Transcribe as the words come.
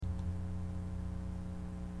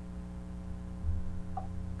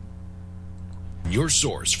your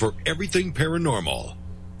source for everything paranormal.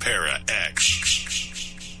 Para-X.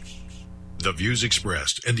 The views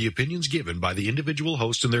expressed and the opinions given by the individual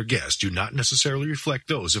host and their guests do not necessarily reflect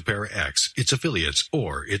those of Para-X, its affiliates,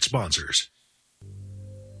 or its sponsors.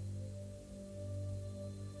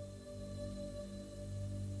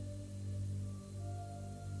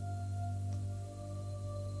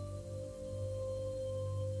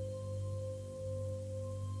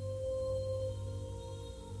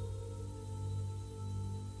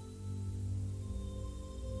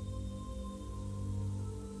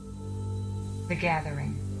 The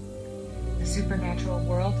Gathering. The supernatural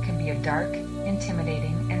world can be a dark,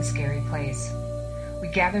 intimidating, and scary place. We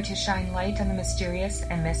gather to shine light on the mysterious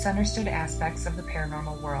and misunderstood aspects of the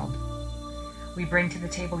paranormal world. We bring to the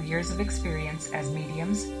table years of experience as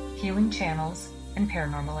mediums, healing channels, and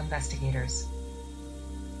paranormal investigators.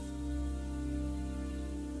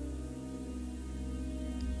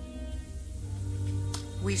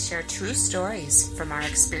 We share true stories from our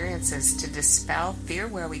experiences to dispel fear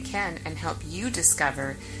where we can and help you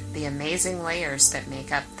discover the amazing layers that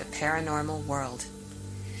make up the paranormal world.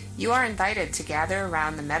 You are invited to gather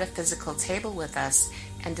around the metaphysical table with us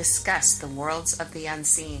and discuss the worlds of the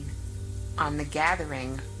unseen on The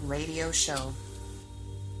Gathering radio show.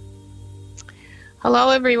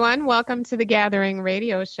 Hello, everyone. Welcome to The Gathering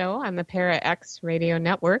radio show on the Para-X radio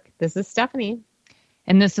network. This is Stephanie.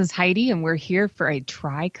 And this is Heidi, and we're here for a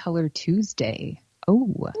Tri-Color Tuesday.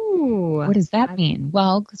 Oh, ooh, what does that mean?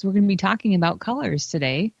 Well, because we're going to be talking about colors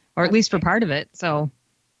today, or at least for part of it. So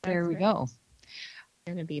there we go. It's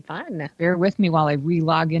going to be fun. Bear with me while I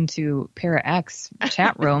re-log into Para-X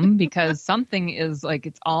chat room because something is like,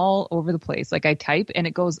 it's all over the place. Like I type and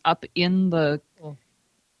it goes up in the,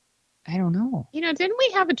 I don't know. You know, didn't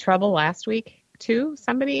we have a trouble last week too?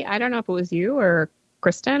 Somebody, I don't know if it was you or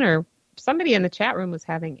Kristen or somebody in the chat room was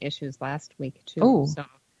having issues last week too. Oh, so,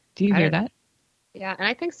 do you hear that? Yeah, and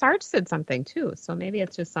I think Sarge said something too. So maybe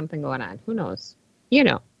it's just something going on. Who knows? You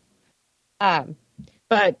know.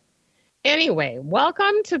 But anyway,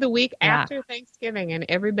 welcome to the week after Thanksgiving, and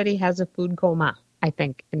everybody has a food coma, I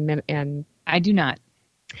think. And I do not.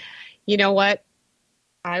 You know what?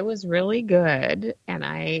 I was really good, and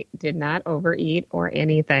I did not overeat or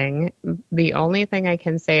anything. The only thing I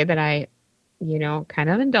can say that I kind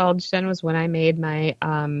of indulged in was when I made my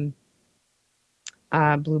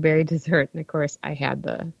blueberry dessert. And of course I had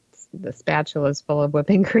the spatulas full of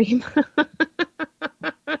whipping cream.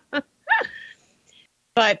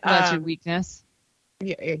 But that's your weakness.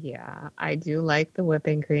 Yeah, I do like the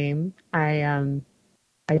whipping cream. I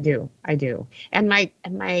do. And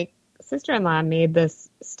my sister-in-law made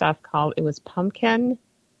this stuff called, it was pumpkin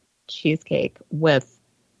cheesecake with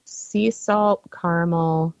sea salt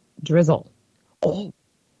caramel drizzle. Oh,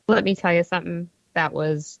 let me tell you something.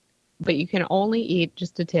 But you can only eat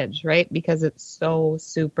just a tidge, right? Because it's so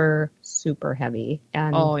super, super heavy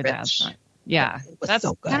and rich. That's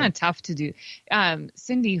so kind of tough to do.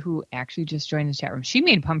 Cindy, who actually just joined the chat room, she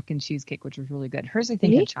made pumpkin cheesecake, which was really good. Hers, I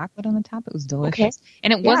think, had chocolate on the top. It was delicious. Okay.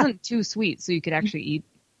 And it wasn't too sweet, so you could actually eat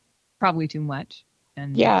probably too much.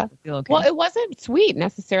 And feel okay. Well, it wasn't sweet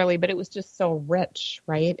necessarily, but it was just so rich,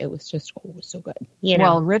 right? It was just, it was so good. You know?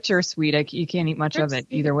 Well, rich or sweet, you can't eat much of it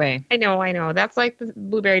either way. I know. That's like the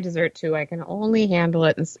blueberry dessert too. I can only handle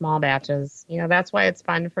it in small batches. You know, that's why it's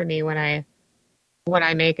fun for me when I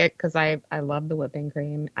make it, because I love the whipping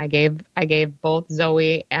cream. I gave both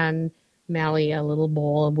Zoe and Melly a little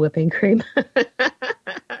bowl of whipping cream,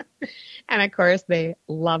 and of course they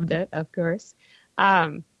loved it. Of course.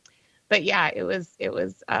 But yeah, it was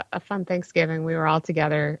a fun Thanksgiving. We were all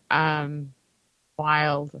together,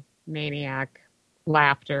 wild, maniac,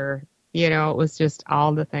 laughter. You know, it was just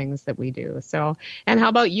all the things that we do. So, and how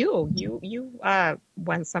about you? You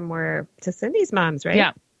went somewhere to Cindy's mom's, right?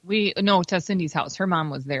 Yeah, to Cindy's house. Her mom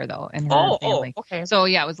was there though, and her family. Okay. So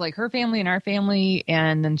yeah, it was like her family and our family,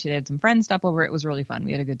 and then she had some friends stop over. It was really fun.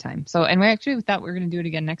 We had a good time. So, and we actually thought we were going to do it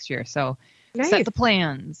again next year. So, set the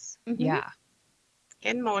plans. Mm-hmm. Yeah.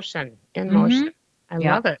 In motion. I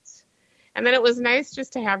love it. And then it was nice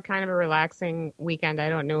just to have kind of a relaxing weekend. I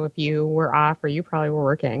don't know if you were off or you probably were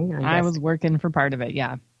working. I was working for part of it,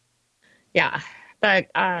 yeah. Yeah. But,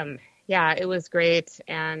 it was great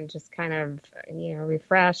and just kind of,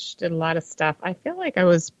 refreshed, did a lot of stuff. I feel like I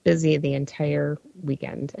was busy the entire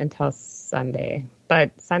weekend until Sunday.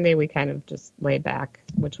 But Sunday we kind of just laid back,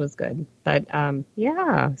 which was good. But,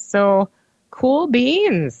 so cool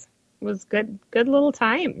beans. It was good little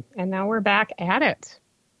time, and now we're back at it.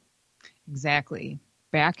 Exactly,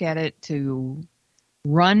 back at it to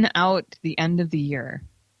run out the end of the year.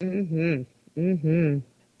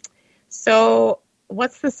 So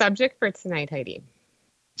what's the subject for tonight, Heidi?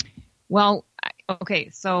 Well, okay,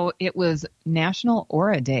 so it was National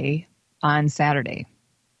Aura Day on Saturday,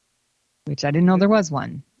 which I didn't know there was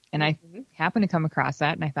one. And I happened to come across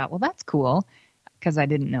that, and I thought, well, that's cool, because I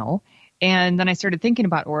didn't know. And then I started thinking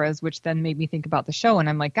about auras, which then made me think about the show. And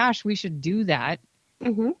I'm like, gosh, we should do that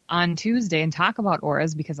on Tuesday and talk about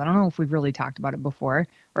auras, because I don't know if we've really talked about it before,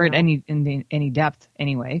 or at any depth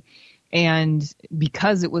anyway. And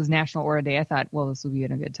because it was National Aura Day, I thought, well, this will be a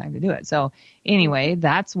good time to do it. So anyway,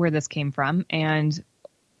 that's where this came from. And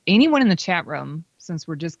anyone in the chat room, since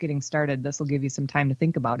we're just getting started, this will give you some time to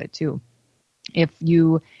think about it too. If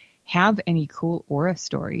you have any cool aura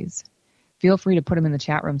stories, feel free to put them in the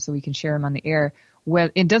chat room so we can share them on the air. Well,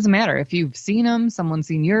 it doesn't matter if you've seen them, someone's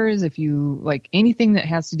seen yours, if you like anything that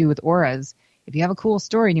has to do with auras. If you have a cool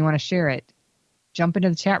story and you want to share it, jump into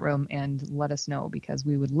the chat room and let us know, because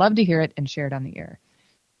we would love to hear it and share it on the air.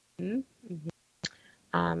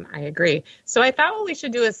 I agree. So I thought what we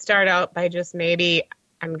should do is start out by just maybe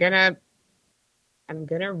I'm gonna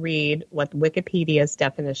read what Wikipedia's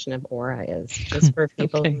definition of aura is, just for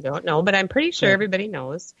people who don't know, but I'm pretty sure everybody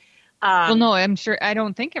knows. Well, no, I'm sure. I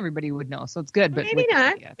don't think everybody would know, so it's good. But maybe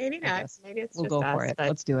not. Maybe not. Maybe it's we'll just go us, for it. But,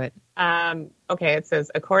 let's do it. Okay, it says,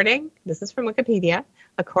 this is from Wikipedia,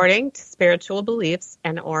 according to spiritual beliefs,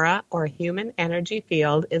 an aura or human energy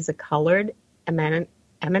field is a colored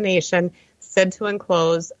emanation said to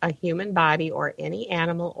enclose a human body or any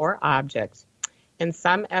animal or object. In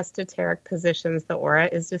some esoteric positions, the aura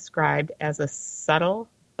is described as a subtle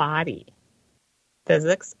body.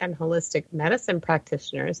 Physics and holistic medicine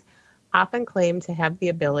practitioners often claim to have the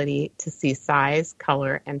ability to see size,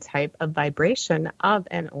 color, and type of vibration of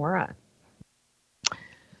an aura.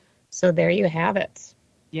 So there you have it.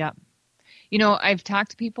 Yeah. You know, I've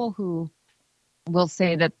talked to people who will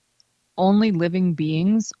say that only living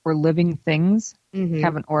beings or living things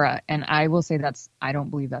have an aura. And I will say I don't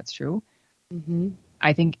believe that's true.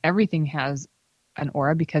 I think everything has an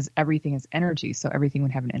aura because everything is energy. So everything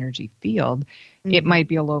would have an energy field. It might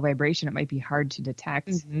be a low vibration. It might be hard to detect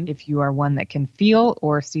if you are one that can feel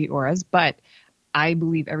or see auras, but I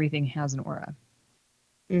believe everything has an aura.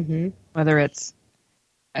 Whether it's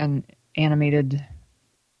an animated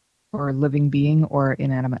or living being or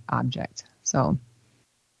inanimate object. So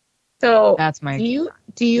that's my...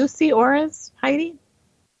 Do you see auras, Heidi?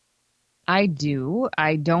 I do.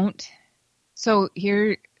 I don't. So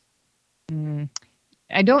here...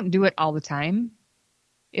 I don't do it all the time.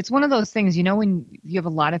 It's one of those things, you know, when you have a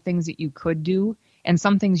lot of things that you could do and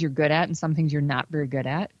some things you're good at and some things you're not very good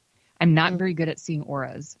at. I'm not very good at seeing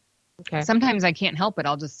auras. Okay. Sometimes I can't help it.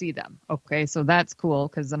 I'll just see them. Okay. So that's cool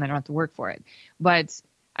because then I don't have to work for it. But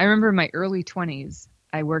I remember in my early 20s,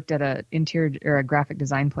 I worked at an interior or a graphic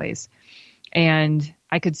design place, and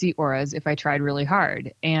I could see auras if I tried really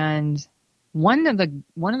hard. And one of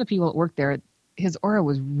the people that worked there, his aura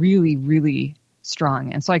was really, really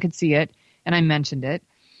strong. And so I could see it, and I mentioned it,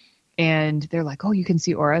 and they're like, oh, you can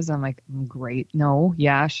see auras? I'm like, great. No.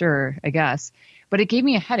 Yeah, sure, I guess. But it gave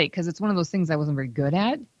me a headache because it's one of those things I wasn't very good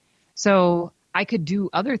at. So I could do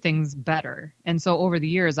other things better. And so over the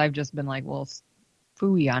years, I've just been like, well,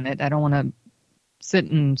 phooey on it. I don't want to sit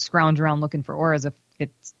and scrounge around looking for auras if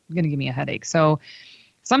it's going to give me a headache. So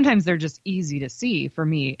sometimes they're just easy to see for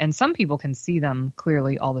me. And some people can see them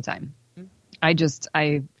clearly all the time.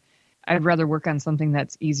 I'd rather work on something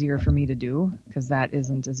that's easier for me to do because that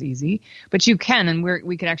isn't as easy. But you can, and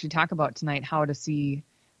we could actually talk about tonight how to see,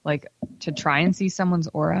 like, to try and see someone's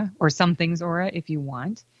aura or something's aura if you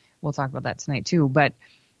want. We'll talk about that tonight too. But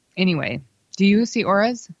anyway, do you see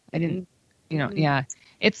auras? I didn't, yeah.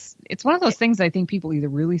 It's one of those things I think people either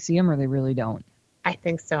really see them or they really don't. I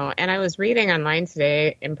think so. And I was reading online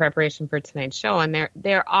today in preparation for tonight's show, and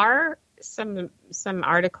there are some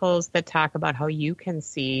articles that talk about how you can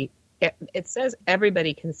see it. It says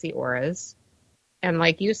everybody can see auras, and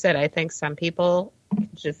like you said, I think some people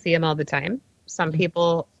just see them all the time. Some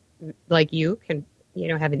people like you can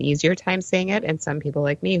have an easier time seeing it, and some people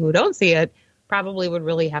like me who don't see it probably would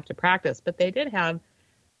really have to practice. But they did have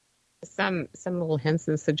some little hints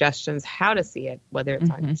and suggestions how to see it, whether it's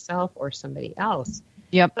on yourself or somebody else.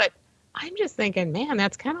 Yep. But I'm just thinking, man,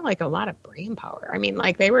 that's kind of like a lot of brain power. I mean,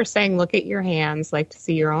 like they were saying, look at your hands, like to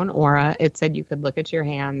see your own aura. It said you could look at your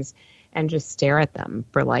hands and just stare at them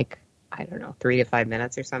for 3 to 5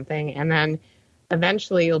 minutes or something. And then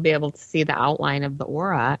eventually you'll be able to see the outline of the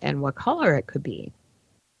aura and what color it could be.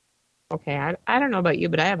 Okay, I don't know about you,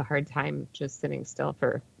 but I have a hard time just sitting still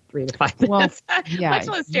for 3 to 5 minutes. Well, yeah, much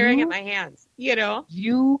less staring at my hands,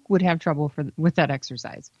 You would have trouble with that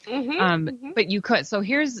exercise. But you could. So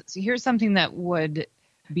here's something that would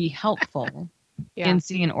be helpful and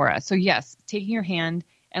see an aura. So yes, taking your hand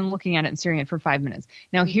and looking at it and staring at it for 5 minutes.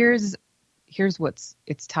 Now here's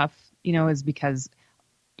it's tough, is because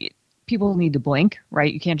people need to blink,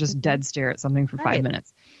 right? You can't just dead stare at something for 5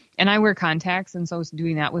 minutes. And I wear contacts, and so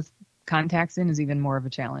doing that with contacts in is even more of a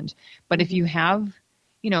challenge. But if you have,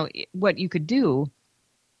 what you could do,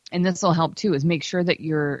 and this will help too, is make sure that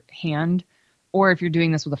your hand, or if you're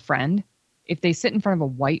doing this with a friend, if they sit in front of a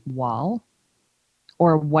white wall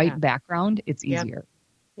or a white background, it's easier.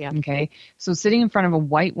 Yeah. Okay. So sitting in front of a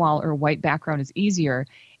white wall or a white background is easier.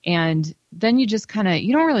 And then you just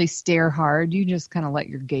you don't really stare hard. You just kind of let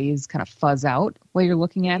your gaze kind of fuzz out while you're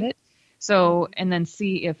looking at it. So, and then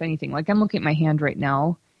see if anything, like I'm looking at my hand right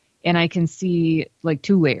now, and I can see like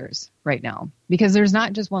 2 layers right now, because there's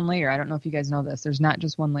not just one layer. I don't know if you guys know this. There's not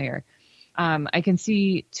just one layer. I can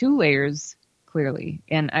see 2 layers clearly,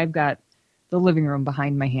 and I've got the living room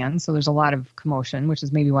behind my hand. So there's a lot of commotion, which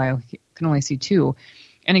is maybe why I can only see 2.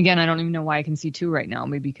 And again, I don't even know why I can see 2 right now.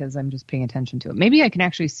 Maybe because I'm just paying attention to it. Maybe I can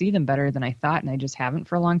actually see them better than I thought, and I just haven't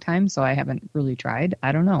for a long time. So I haven't really tried.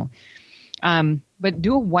 I don't know. But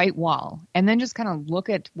do a white wall, and then just kind of look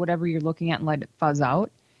at whatever you're looking at and let it fuzz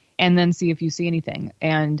out, and then see if you see anything.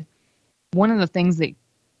 And one of the things that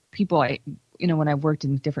people, when I've worked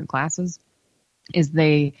in different classes, is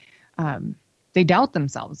they doubt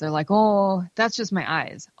themselves. They're like, oh, that's just my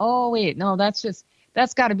eyes. Oh, wait, no, that's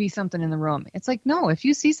got to be something in the room. It's like, no, if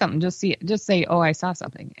you see something, just see it. Just say, oh, I saw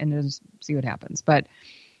something, and just see what happens. But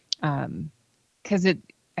because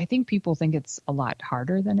I think people think it's a lot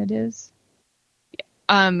harder than it is.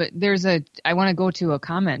 I want to go to a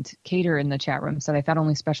comment. Cater in the chat room said, I thought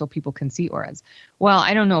only special people can see auras. Well,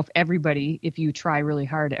 I don't know if you try really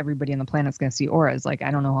hard, everybody on the planet's going to see auras. Like,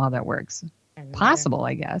 I don't know how that works. Possible,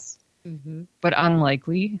 I guess. Mm-hmm. But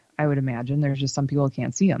unlikely, I would imagine. There's just some people who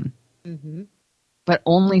can't see them. Mm-hmm. But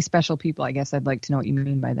only special people. I guess I'd like to know what you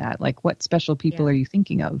mean by that. Like, what special people are you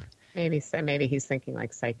thinking of? Maybe he's thinking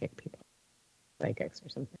like psychics or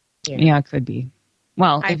something. Yeah, it could be.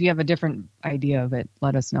 Well, if you have a different idea of it,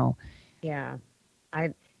 let us know. Yeah.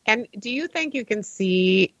 And do you think you can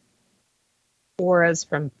see auras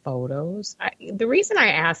from photos? The reason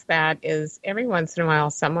I ask that is every once in a while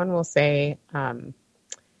someone will say,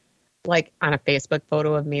 like on a Facebook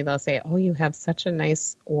photo of me, they'll say, oh, you have such a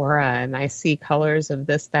nice aura, and I see colors of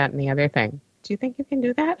this, that, and the other thing. Do you think you can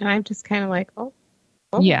do that? And I'm just kind of like, oh.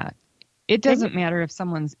 Yeah. It doesn't matter if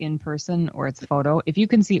someone's in person or it's photo. If you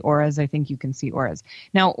can see auras, I think you can see auras.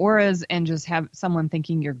 Now, auras and just have someone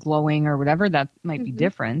thinking you're glowing or whatever, that might be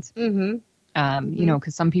different. Mm-hmm.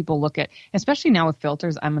 Because some people look at, especially now with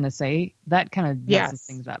filters, I'm going to say that kind of messes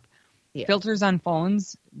things up. Yes. Filters on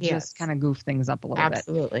phones just kind of goof things up a little bit.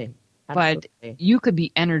 Absolutely. But you could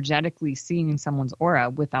be energetically seeing someone's aura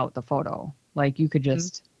without the photo. Like you could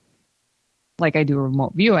just, like I do a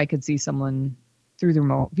remote view, I could see someone through the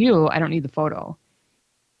remote view. I don't need the photo.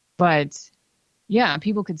 But yeah,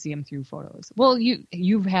 people could see them through photos. Well,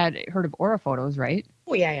 you've heard of aura photos, right?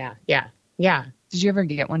 Oh, yeah. Did you ever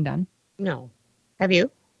get one done? No. Have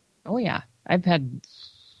you? Oh, yeah. I've had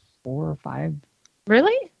 4 or 5.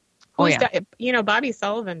 Really? Oh, yeah. Bobby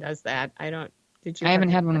Sullivan does that. I haven't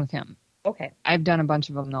had one with him. Okay. I've done a bunch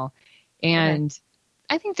of them, though. And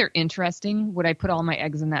I think they're interesting. Would I put all my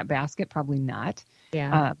eggs in that basket? Probably not.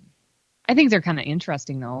 Yeah. I think they're kind of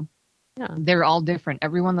interesting, though. Yeah. They're all different.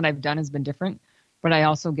 Every one that I've done has been different, but I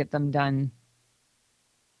also get them done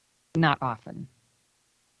not often.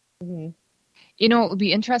 Mm-hmm. It would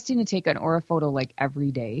be interesting to take an aura photo like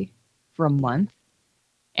every day for a month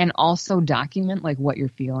and also document like what you're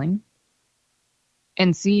feeling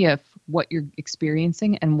and see if what you're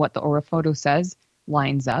experiencing and what the aura photo says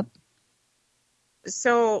lines up.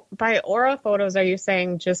 So by aura photos, are you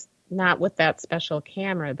saying just not with that special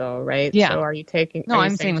camera, though, right? Yeah. So are you taking? No,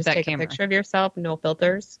 I'm saying with that camera. Take a picture of yourself, no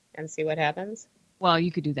filters, and see what happens. Well, you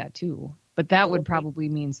could do that too, but that would probably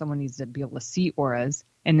mean someone needs to be able to see auras,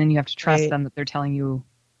 and then you have to trust them that they're telling you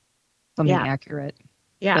something accurate.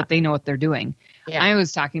 Yeah. That they know what they're doing. Yeah. I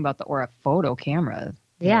was talking about the aura photo camera.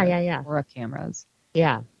 Yeah. Aura cameras.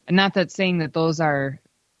 Yeah. And not that saying that those are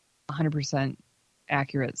 100%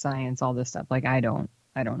 accurate science, all this stuff. Like I don't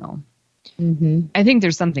know. Mm-hmm. I think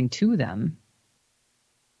there's something to them,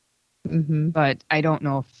 but I don't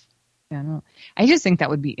know I just think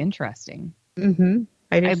that would be interesting. Mm-hmm.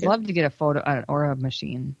 I'd love to get an aura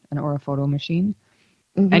photo machine,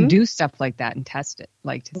 and do stuff like that and test it.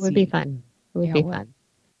 Like to see. It would be fun.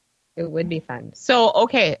 It would be fun. So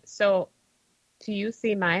okay, do you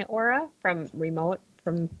see my aura from remote?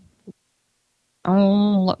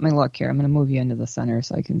 Oh, let me look here. I'm going to move you into the center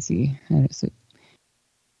so I can see. I'm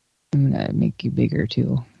going to make you bigger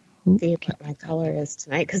too. see what my color is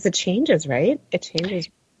tonight because it changes, right? It changes.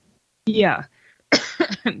 Yeah.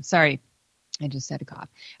 Sorry. I just had a cough.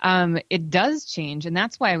 It does change. And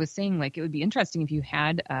that's why I was saying, like, it would be interesting if you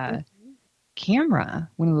had a camera,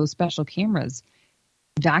 one of those special cameras,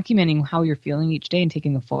 documenting how you're feeling each day and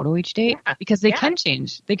taking a photo each day, because they can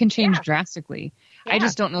change. They can change drastically. I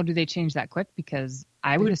just don't know, do they change that quick? Because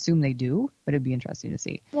I would assume they do, but it'd be interesting to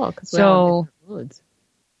see. Well, because so moods.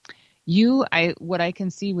 What I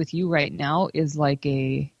can see with you right now is like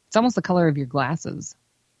it's almost the color of your glasses.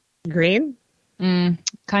 Green?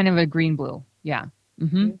 Kind of a green blue. Yeah.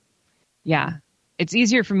 Mm-hmm. Yeah. It's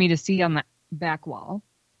easier for me to see on the back wall.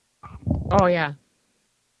 Oh, yeah.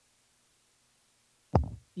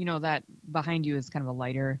 You know, that behind you is kind of a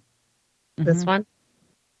lighter. This one?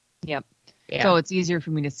 Yep. Yeah. So it's easier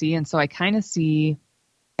for me to see. And so I kind of see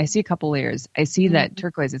a couple layers. I see that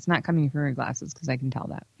turquoise. It's not coming from your glasses because I can tell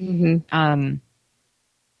that. Mm-hmm.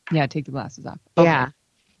 Yeah, take the glasses off. Okay. Yeah.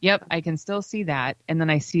 Yep, I can still see that. And then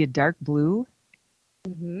I see a dark blue.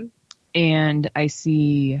 Mm-hmm. And I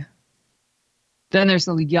see, then there's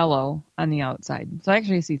a yellow on the outside. So I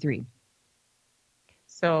actually see 3.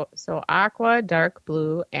 So aqua, dark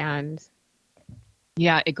blue, and...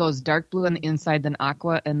 Yeah, it goes dark blue on the inside, then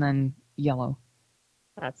aqua, and then yellow.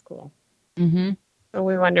 That's cool. Mm-hmm. So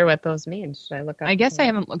we wonder what those mean. Should I look up? I guess I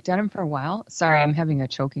haven't looked at them for a while. Sorry, I'm having a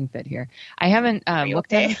choking fit here. I haven't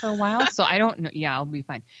looked at them for a while, so I don't know. Yeah, I'll be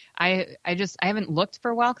fine. I haven't looked for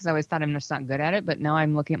a while because I always thought I'm just not good at it, but now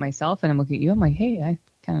I'm looking at myself and I'm looking at you. I'm like, hey, I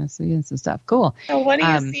kind of see some stuff. Cool. So what do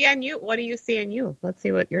you see on you? What do you see in you? Let's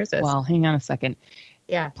see what yours is. Well, hang on a second.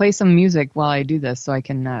 Yeah. Play some music while I do this so I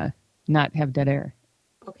can not have dead air.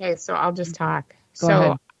 Okay, so I'll just talk. Go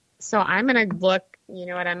ahead. So I'm going to look, you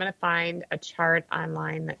know what, I'm going to find a chart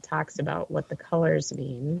online that talks about what the colors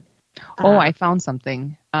mean. I found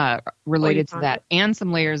something related to that and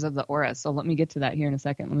some layers of the aura. So let me get to that here in a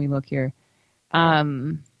second. Let me look here. Yeah,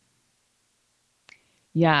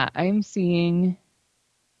 I'm seeing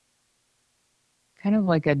kind of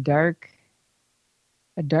like a darker,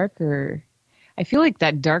 I feel like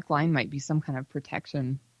that dark line might be some kind of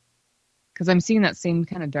protection because I'm seeing that same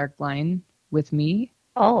kind of dark line with me.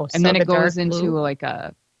 Oh, and then it goes into like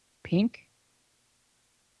a pink,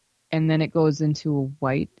 and then it goes into a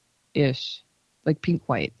white-ish, like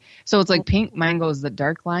pink-white. So it's like pink. Mine goes the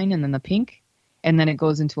dark line and then the pink, and then it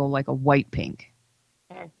goes into a white pink.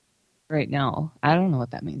 Okay. Right now, I don't know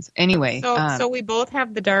what that means. Anyway, so we both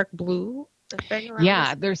have the dark blue thing around.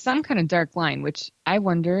 Yeah, there's some kind of dark line, which I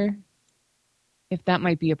wonder if that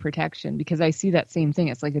might be a protection because I see that same thing.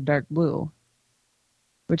 It's like a dark blue,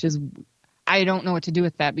 which is. I don't know what to do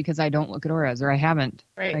with that because I don't look at auras, or I haven't,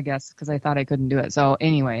 I guess, because I thought I couldn't do it. So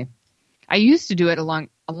anyway, I used to do it a long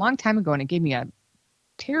time ago, and it gave me a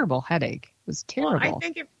terrible headache. It was terrible. Well, I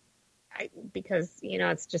think because, you know,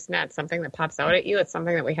 it's just not something that pops out at you. It's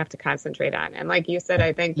something that we have to concentrate on. And like you said,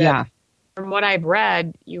 I think that from what I've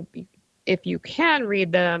read, if you can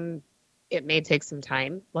read them, it may take some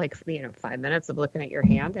time, like, 5 minutes of looking at your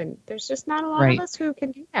hand. And there's just not a lot of us who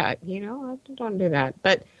can do that. You know, I don't do that.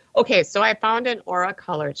 But okay, so I found an aura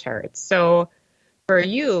color chart. So for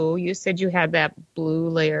you said you had that blue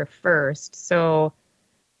layer first. So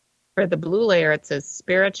for the blue layer, it says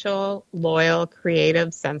spiritual, loyal,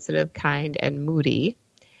 creative, sensitive, kind, and moody.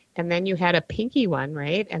 And then you had a pinky one,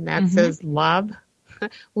 right? And that says love,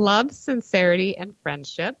 sincerity, and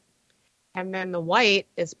friendship. And then the white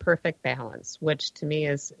is perfect balance, which to me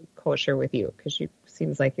is kosher with you because you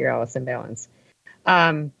seems like you're always in balance.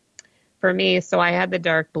 For me, so I had the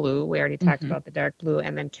dark blue. We already talked about the dark blue.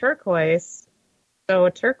 And then turquoise. So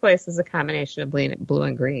turquoise is a combination of blue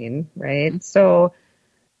and green, right? So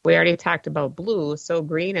we already talked about blue. So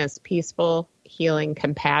green is peaceful, healing,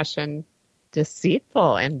 compassion,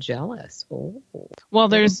 deceitful, and jealous. Ooh. Well,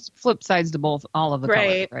 there's flip sides to all of the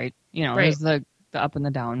colors, right? You know, there's the up and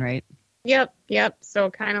the down, right? Yep.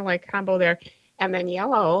 So kind of like combo there. And then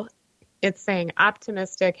yellow, it's saying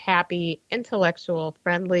optimistic, happy, intellectual,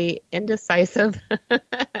 friendly, indecisive,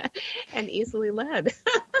 and easily led.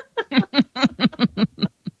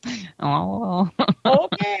 Oh.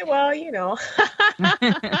 Okay, well, you know.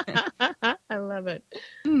 I love it.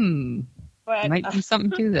 But, might be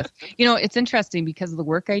something to this. You know, it's interesting because of the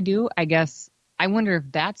work I do. I guess I wonder if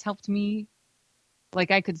that's helped me. Like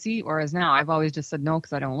I could see auras now. I've always just said no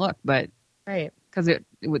because I don't look, but because it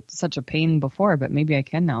was such a pain before, but maybe I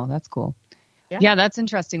can now. That's cool. Yeah, that's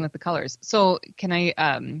interesting with the colors. So can I?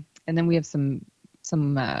 And then we have some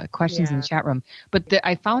questions in the chat room. But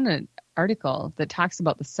I found an article that talks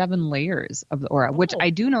about the 7 layers of the aura, which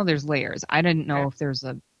I do know there's layers. I didn't know if there's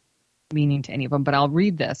meaning to any of them, but I'll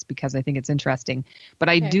read this because I think it's interesting. But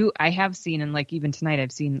I have seen, and like even tonight,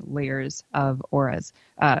 I've seen layers of auras,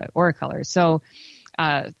 aura colors. So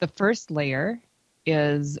the first layer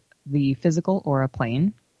is the physical aura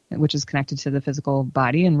plane, which is connected to the physical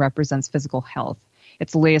body and represents physical health.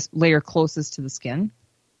 It's the layer closest to the skin.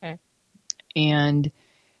 Okay. And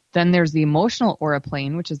then there's the emotional aura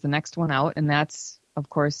plane, which is the next one out, and that's, of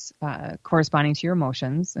course, corresponding to your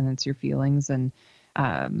emotions, and it's your feelings, and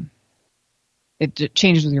it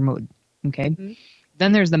changes with your mood. Okay. Mm-hmm.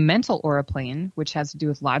 Then there's the mental aura plane, which has to do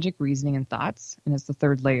with logic, reasoning, and thoughts, and it's the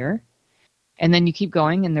third layer. And then you keep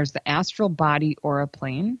going, and there's the astral body aura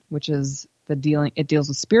plane, which is it deals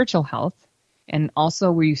with spiritual health, and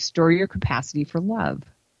also where you store your capacity for love.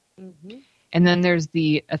 Mm-hmm. And then there's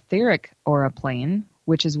the etheric aura plane,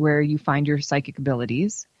 which is where you find your psychic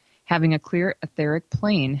abilities. Having a clear etheric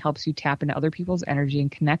plane helps you tap into other people's energy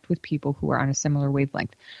and connect with people who are on a similar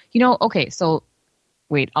wavelength. Okay, so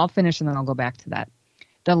wait, I'll finish and then I'll go back to that.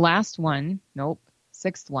 The last one,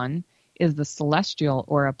 sixth one, is the celestial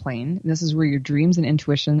aura plane. This is where your dreams and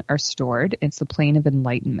intuition are stored. It's the plane of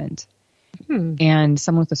enlightenment. And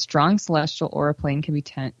someone with a strong celestial aura plane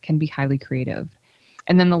can be highly creative.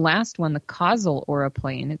 And then the last one, the causal aura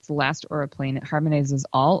plane, it's the last aura plane. It harmonizes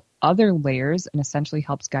all other layers and essentially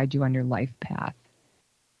helps guide you on your life path.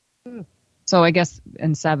 So I guess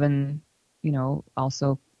in 7,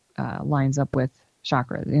 also lines up with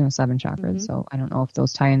chakras, 7 chakras. Mm-hmm. So I don't know if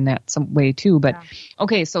those tie in that some way too. But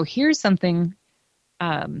okay, so here's something.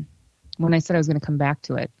 When I said I was going to come back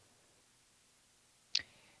to it,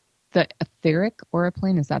 the etheric aura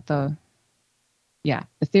plane, is that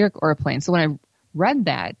etheric aura plane. So when I read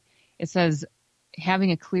that, it says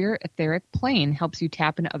having a clear etheric plane helps you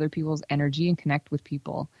tap into other people's energy and connect with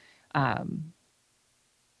people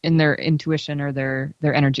in their intuition or their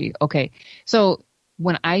energy. Okay, so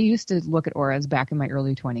when I used to look at auras back in my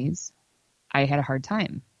early 20s, I had a hard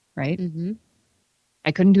time, right? Mm-hmm.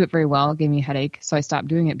 I couldn't do it very well. It gave me a headache. So I stopped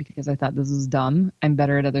doing it because I thought, this is dumb. I'm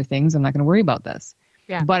better at other things. I'm not going to worry about this.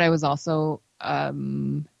 Yeah. But I was also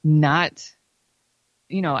not,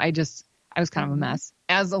 I was kind of a mess,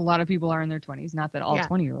 as a lot of people are in their 20s. Not that all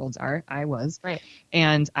 20-year-olds are. I was. Right.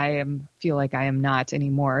 And I feel like I am not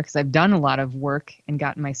anymore because I've done a lot of work and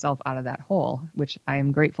gotten myself out of that hole, which I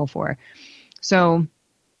am grateful for. So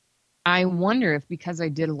I wonder if because I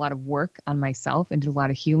did a lot of work on myself and did a lot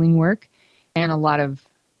of healing work and a lot of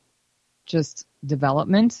just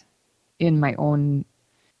development in my own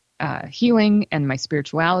healing and my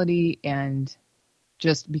spirituality and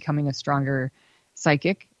just becoming a stronger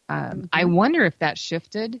psychic, I wonder if that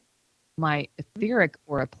shifted my etheric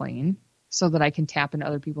aura plane so that I can tap into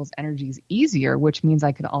other people's energies easier, which means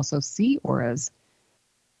I could also see auras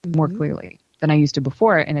more clearly than I used to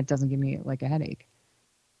before, and it doesn't give me like a headache.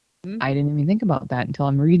 I didn't even think about that until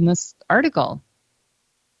I'm reading this article.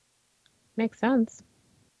 Makes sense.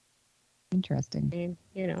 Interesting. I mean,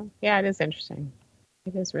 it is interesting.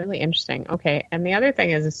 It is really interesting. Okay, and the other thing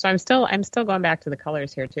is, so I'm still going back to the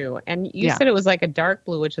colors here too. And you said it was like a dark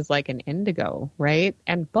blue, which is like an indigo, right?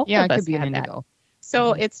 And both of us it could be an indigo. That.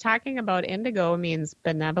 So it's talking about indigo means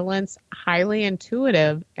benevolence, highly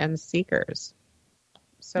intuitive, and seekers.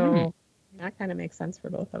 So that kind of makes sense for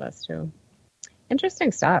both of us too.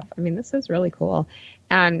 Interesting stuff. I mean, this is really cool,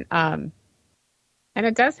 and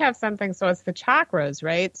it does have something. So it's the chakras,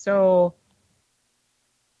 right? So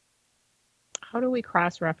how do we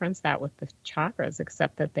cross-reference that with the chakras,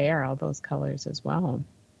 except that they are all those colors as well,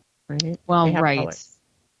 right? Well, right. Colors.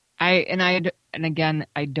 And again,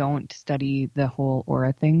 I don't study the whole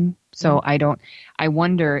aura thing, so I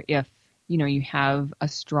wonder if, you have a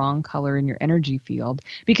strong color in your energy field,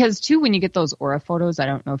 because too, when you get those aura photos, I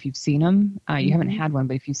don't know if you've seen them, you haven't had one,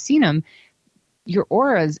 but if you've seen them, your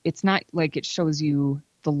auras, it's not like it shows you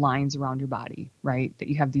the lines around your body, right? That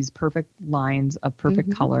you have these perfect lines of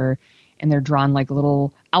perfect color, and they're drawn like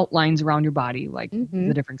little outlines around your body, like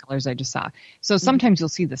the different colors I just saw. So sometimes you'll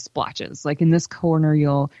see the splotches, like in this corner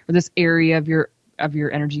or this area of your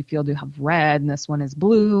energy field, you'll have red, and this one is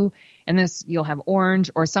blue, and this you'll have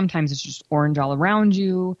orange, or sometimes it's just orange all around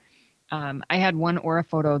you. I had one aura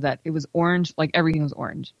photo that it was orange, like everything was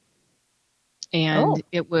orange. And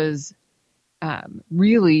it was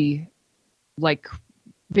really like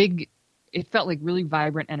big. It felt like really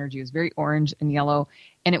vibrant energy. It was very orange and yellow.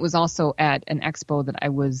 And it was also at an expo that I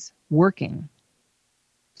was working.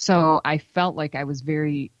 So I felt like I was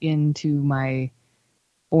very into my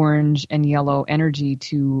orange and yellow energy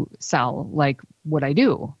to sell like what I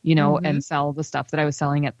do, and sell the stuff that I was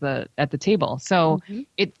selling at the table. So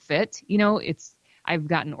it fit, I've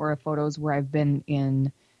gotten aura photos where I've been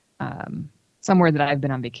in somewhere that I've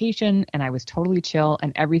been on vacation and I was totally chill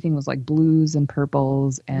and everything was like blues and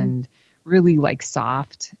purples and really like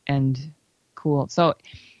soft and cool. So,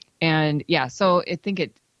 and yeah, so I think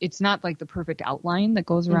it's not like the perfect outline that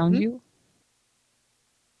goes around you.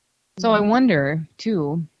 So I wonder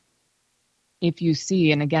too, if you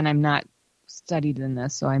see, and again, I'm not studied in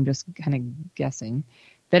this, so I'm just kind of guessing,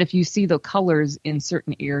 that if you see the colors in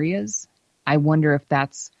certain areas, I wonder if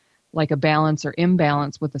that's like a balance or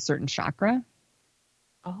imbalance with a certain chakra.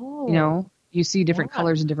 Oh. You know, you see different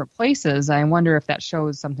colors in different places. I wonder if that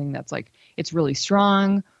shows something that's like, it's really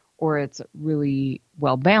strong, or it's really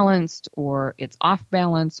well balanced, or it's off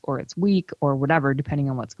balance, or it's weak, or whatever, depending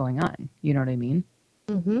on what's going on. You know what I mean?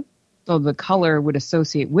 Mm-hmm. So the color would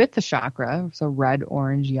associate with the chakra. So red,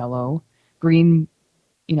 orange, yellow, green,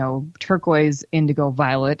 you know, turquoise, indigo,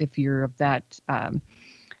 violet, if you're of that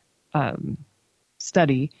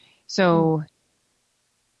study. So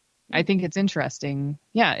I think it's interesting.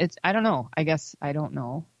 Yeah, I don't know. I guess I don't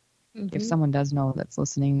know. If someone does know that's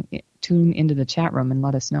listening, tune into the chat room and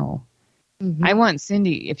let us know. I want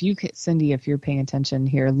Cindy, if you're paying attention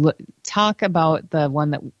here, talk about the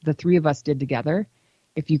one that the three of us did together,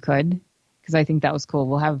 if you could, because I think that was cool.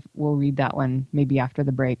 We'll read that one maybe after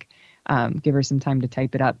the break. Give her some time to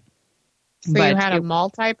type it up. So you had a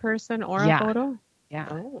multi-person aura photo? Yeah.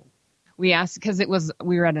 Oh. We asked because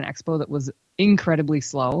we were at an expo that was incredibly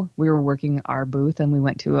slow. We were working our booth and we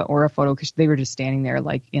went to an aura photo because they were just standing there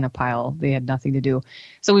like in a pile. They had nothing to do.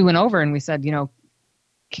 So we went over and we said, you know,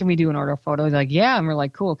 can we do an aura photo? They're like, yeah. And we're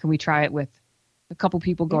like, cool. Can we try it with a couple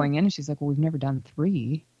people going in? And she's like, well, we've never done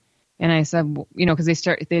 3. And I said, well, you know, because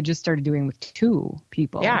they had just started doing with 2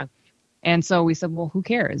 people. Yeah. And so we said, well, who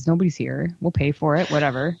cares? Nobody's here. We'll pay for it,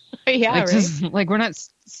 whatever. Yeah, like, right. Just, like we're not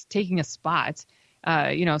taking a spot.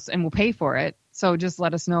 You know, and we'll pay for it. So just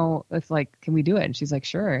let us know if like, can we do it? And she's like,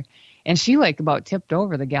 sure. And she like about tipped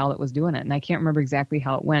over the gal that was doing it. And I can't remember exactly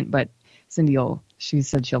how it went, but Cindy she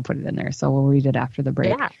said she'll put it in there. So we'll read it after the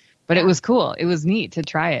break. Yeah. But it was cool. It was neat to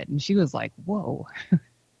try it. And she was like, whoa.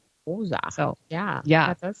 So yeah. Yeah.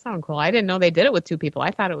 That does sound cool. I didn't know they did it with 2 people.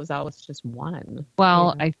 I thought it was always just one.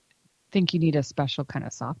 Well, I think you need a special kind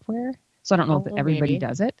of software. So I don't know if everybody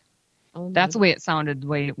does it. That's the way it sounded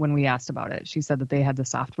when we asked about it. She said that they had the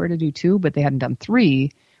software to do 2, but they hadn't done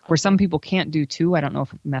 3, where some people can't do 2. I don't know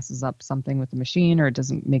if it messes up something with the machine or it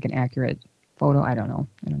doesn't make an accurate photo. I don't know.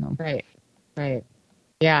 Right.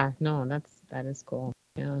 Yeah, no, that is cool.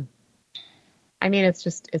 Yeah. I mean, it's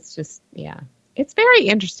just, yeah. It's very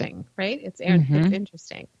interesting, right? It's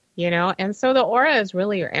interesting, you know? And so the aura is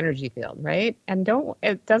really your energy field, right? And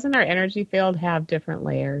doesn't our energy field have different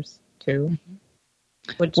layers too?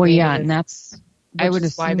 And that's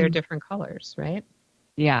why they're different colors, right?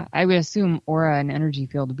 Yeah, I would assume aura and energy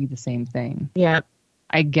field would be the same thing. Yeah.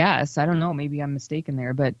 I guess. I don't know. Maybe I'm mistaken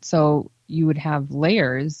there. But so you would have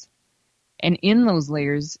layers, and in those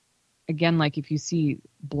layers, again, like if you see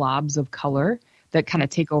blobs of color that kind of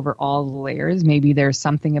take over all the layers, maybe there's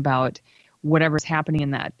something about whatever's happening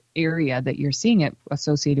in that area that you're seeing it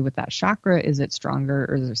associated with that chakra. Is it stronger,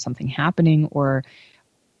 or is there something happening? Or,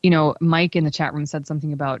 you know, Mike in the chat room said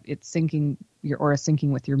something about it syncing, your aura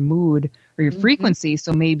syncing with your mood or your frequency.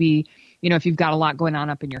 So maybe, you know, if you've got a lot going on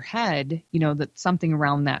up in your head, you know, that something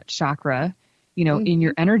around that chakra, you know, in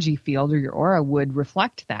your energy field or your aura would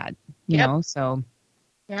reflect that, you know, so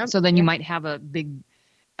then you might have a big,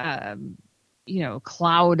 you know,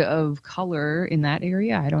 cloud of color in that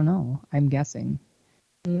area. I don't know. I'm guessing.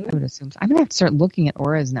 I would assume so. I'm going to have to start looking at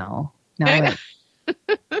auras now that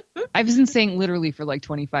I've been saying literally for like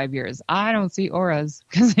 25 years, I don't see auras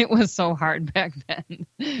because it was so hard back then.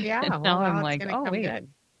 Yeah. And now I'm like, oh, wait,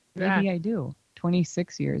 maybe I do.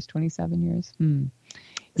 26 years, 27 years.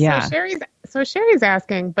 Yeah. So Sherry's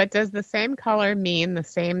asking, but does the same color mean the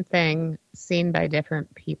same thing seen by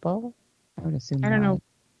different people? I would assume I don't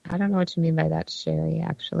know what you mean by that, Sherry,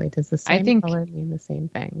 actually. Does the same color mean the same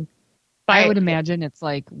thing? I would imagine it's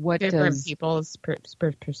like different people's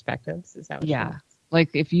perspectives. Is that what you mean?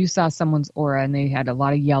 Like if you saw someone's aura and they had a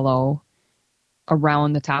lot of yellow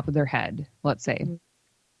around the top of their head, let's say,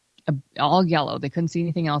 all yellow, they couldn't see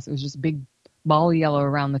anything else. It was just big ball of yellow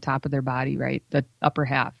around the top of their body, right? The upper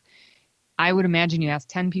half. I would imagine you ask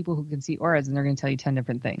 10 people who can see auras and they're going to tell you 10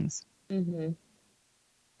 different things.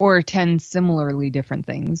 Or 10 similarly different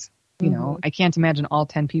things. You know, I can't imagine all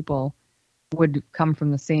 10 people would come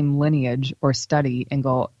from the same lineage or study and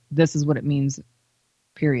go, this is what it means,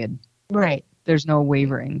 period. Right. There's no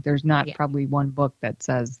wavering. There's not probably one book that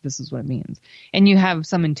says this is what it means. And you have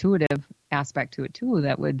some intuitive aspect to it too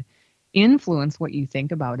that would influence what you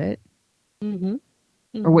think about it or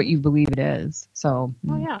what you believe it is. So,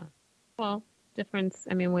 well, difference.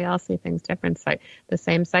 I mean, we all see things different. The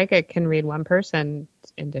same psychic can read one person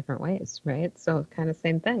in different ways, right? So kind of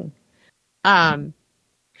same thing. All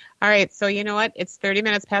right. So you know what? It's 30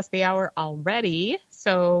 minutes past the hour already.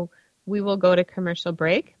 So we will go to commercial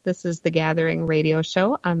break. This is the Gathering Radio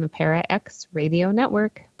Show on the Para X Radio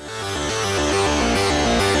Network.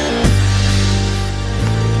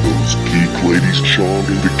 Geek ladies Sean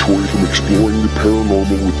and Victoria from Exploring the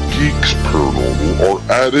Paranormal with Geeks Paranormal are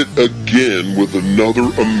at it again with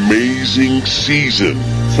another amazing season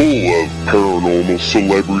full of paranormal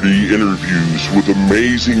celebrity interviews with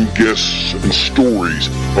amazing guests and stories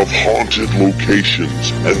of haunted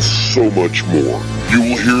locations and so much more. You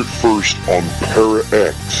will hear it first on Para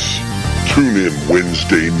X. Tune in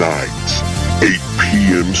Wednesday nights, 8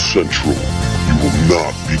 p.m. Central. You will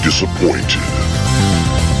not be disappointed.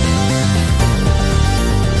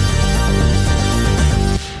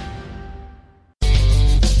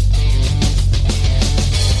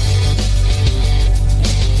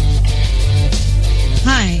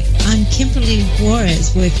 Kimberly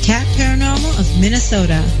Juarez with Cat Paranormal of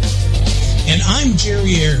Minnesota. And I'm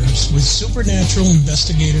Jerry Ayers with Supernatural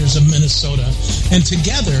Investigators of Minnesota. And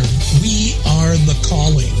together, we are The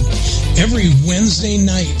Calling. Every Wednesday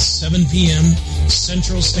night, 7 p.m.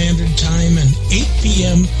 Central Standard Time and 8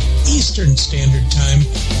 p.m. Eastern Standard Time,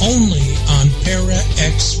 only on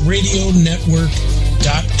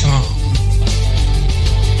ParaXRadioNetwork.com.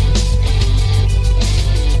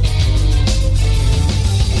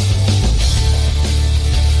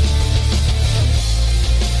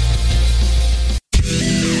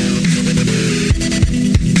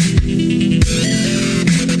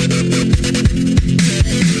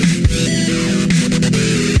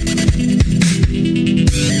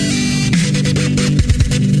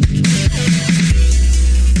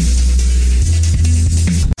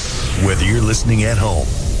 Listening at home,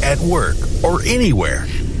 at work, or anywhere.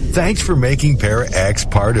 Thanks for making Para X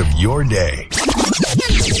part of your day.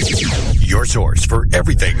 Your source for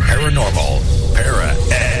everything paranormal. Para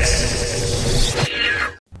X.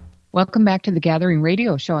 Welcome back to the Gathering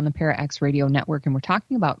Radio Show on the Para X Radio Network, and we're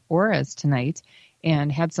talking about auras tonight.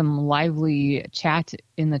 And had some lively chat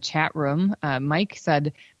in the chat room. Mike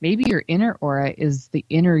said maybe your inner aura is the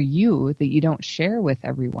inner you that you don't share with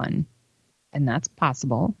everyone, and that's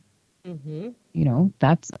possible. Mm-hmm. You know,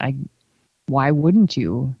 why wouldn't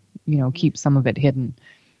you, keep some of it hidden?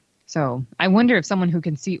 So I wonder if someone who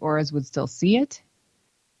can see auras would still see it,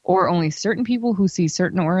 or only certain people who see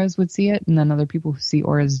certain auras would see it, and then other people who see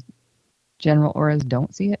auras, general auras,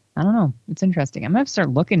 don't see it. I don't know. It's interesting. I'm going to start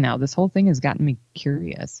looking now. This whole thing has gotten me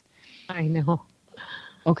curious. I know.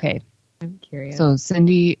 Okay. I'm curious. So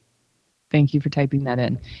Cindy, thank you for typing that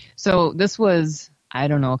in. So this was, I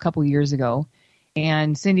don't know, a couple years ago.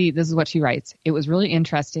 And Cindy, this is what she writes. It was really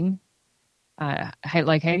interesting.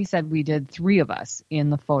 Like Heidi said, we did 3 of us in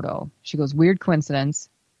the photo. She goes, weird coincidence.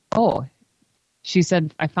 Oh, she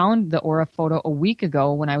said, I found the aura photo a week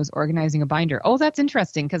ago when I was organizing a binder. Oh, that's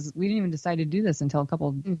interesting because we didn't even decide to do this until a couple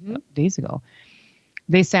of days ago.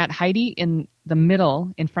 They sat Heidi in the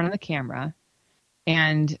middle in front of the camera,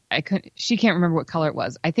 and she can't remember what color it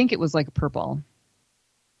was. I think it was like purple.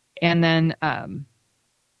 And then,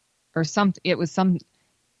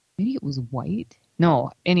 maybe it was white.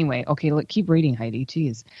 No, anyway, okay, keep reading, Heidi.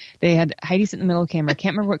 Jeez. They had Heidi sit in the middle of the camera.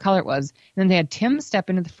 Can't remember what color it was. And then they had Tim step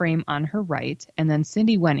into the frame on her right, and then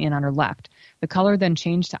Cindy went in on her left. The color then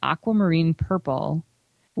changed to aquamarine purple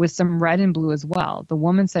with some red and blue as well. The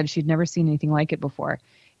woman said she'd never seen anything like it before.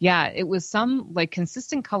 Yeah, it was some,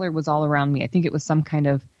 consistent color was all around me. I think it was some kind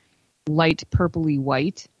of light purpley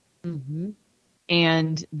white. Mm-hmm.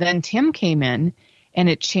 And then Tim came in, and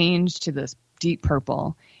it changed to this deep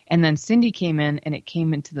purple. And then Cindy came in, and it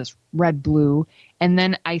came into this red blue. And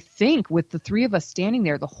then I think with the 3 of us standing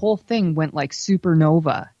there, the whole thing went like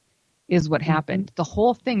supernova is what happened. The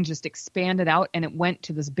whole thing just expanded out, and it went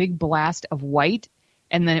to this big blast of white,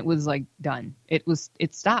 and then it was like done. It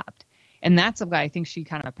stopped. And that's why I think she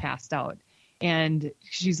kind of passed out. And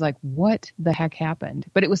she's like, what the heck happened?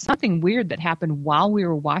 But it was something weird that happened while we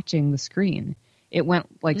were watching the screen. It went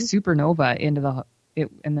like supernova into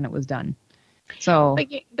and then it was done. So, but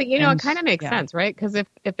it kind of makes sense, right? Because if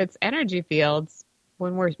it's energy fields,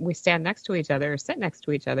 when we stand next to each other or sit next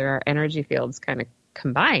to each other, our energy fields kind of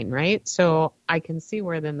combine, right? So I can see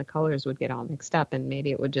where then the colors would get all mixed up, and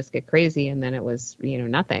maybe it would just get crazy, and then it was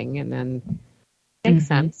nothing, and then makes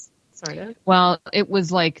sense, sort of. Well, it was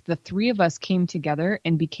like the 3 of us came together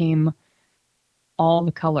and became all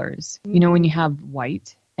the colors. Mm-hmm. When you have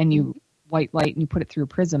white and you white light and you put it through a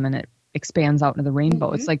prism and it expands out into the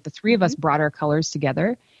rainbow. It's like the 3 of us brought our colors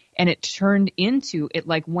together, and it turned into, it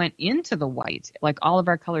like went into the white. Like all of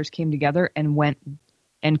our colors came together and went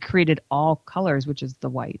and created all colors, which is the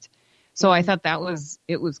white. So I thought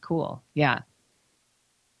it was cool. Yeah.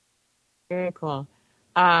 Very cool.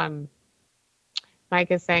 Mike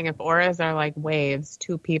is saying if auras are like waves,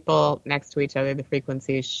 two people next to each other, the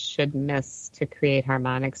frequencies should miss to create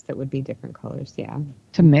harmonics that would be different colors. Yeah.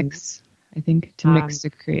 To mix, I think. To mix to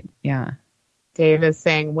create, yeah. Dave is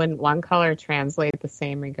saying, wouldn't one color translate the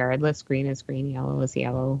same regardless? Green is green, yellow is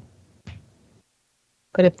yellow.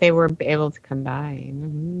 But if they were able to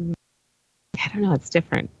combine, I don't know, it's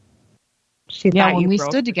different. When we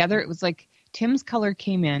stood together, it was like Tim's color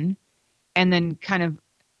came in, and then kind of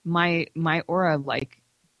my aura like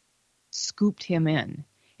scooped him in.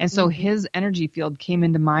 And so his energy field came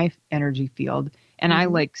into my energy field, and I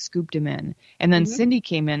like scooped him in. And then Cindy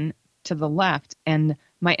came in to the left, and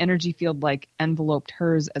my energy field like enveloped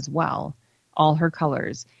hers as well, all her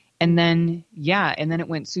colors. And then it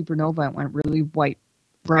went supernova. It went really white,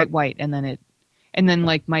 bright white. And then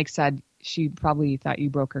like Mike said, she probably thought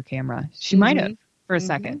you broke her camera. She might have for a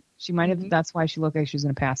second. She might have. That's why she looked like she was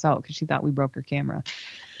going to pass out, because she thought we broke her camera.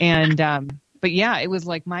 And, but yeah, it was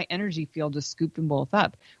like my energy field just scooped them both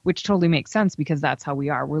up, which totally makes sense, because that's how we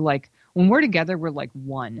are. We're like, when we're together, we're like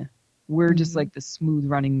one. We're just like the smooth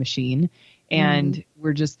running machine. And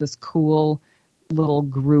we're just this cool little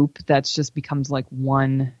group that's just becomes like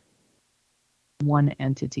one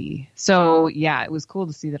entity. So yeah, it was cool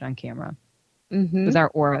to see that on camera with our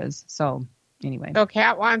auras. So anyway. So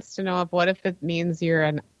Kat wants to know what if it means you're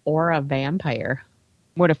an aura vampire?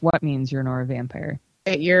 What means you're an aura vampire?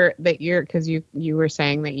 That you're because you were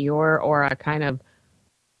saying that your aura kind of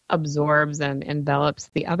absorbs and envelops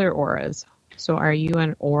the other auras. So are you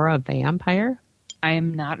an aura vampire? I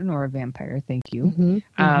am not an aura vampire, thank you.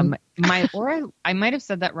 My aura, I might have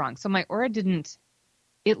said that wrong. So my aura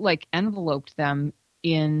it like enveloped them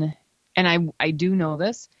in, and I do know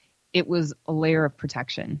this, it was a layer of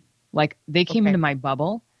protection. Like they came into my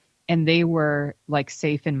bubble, and they were like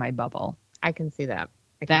safe in my bubble. I can see that.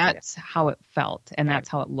 That's how it felt, and that's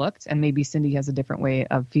how it looked. And maybe Cindy has a different way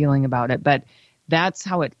of feeling about it, but that's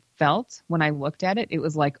how it felt when I looked at it. It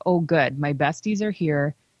was like, oh, good, my besties are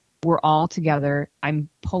here. We're all together. I'm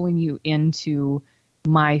pulling you into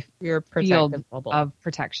my field of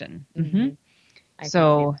protection.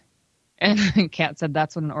 So, and Kat said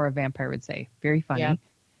that's what an aura vampire would say. Very funny. Yep.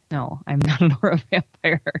 No, I'm not an aura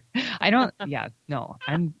vampire. I don't. No,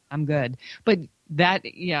 I'm good. But that,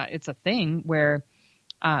 it's a thing where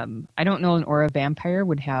I don't know an aura vampire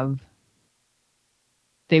would have.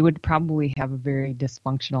 They would probably have a very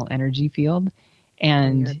dysfunctional energy field,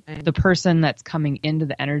 and the person that's coming into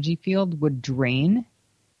the energy field would drain.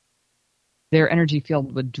 Their energy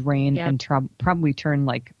field would drain and probably turn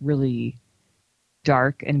like really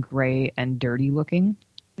dark and gray and dirty looking.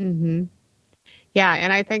 Yeah,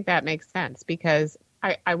 and I think that makes sense, because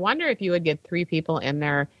I wonder if you would get 3 people in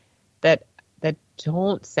there that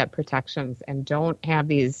don't set protections and don't have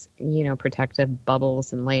these, protective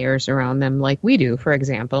bubbles and layers around them like we do, for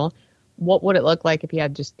example. What would it look like if you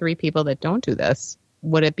had just 3 people that don't do this?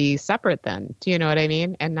 Would it be separate then? Do you know what I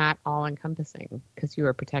mean? And not all encompassing, because you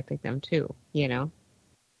were protecting them too, Yeah.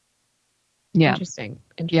 Interesting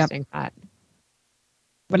thought.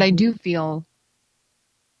 But I do feel,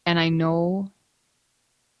 and I know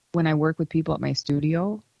when I work with people at my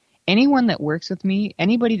studio, anyone that works with me,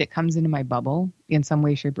 anybody that comes into my bubble in some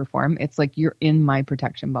way, shape, or form, it's like you're in my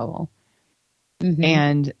protection bubble.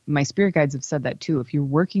 And my spirit guides have said that too. If you're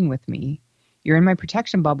working with me, you're in my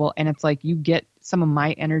protection bubble, and it's like you get some of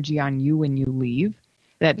my energy on you when you leave.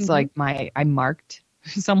 That's like I marked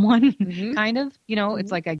someone kind of,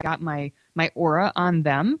 it's like I got my aura on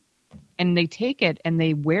them, and they take it and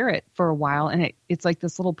they wear it for a while, and it's like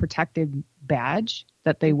this little protective badge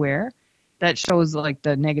that they wear that shows like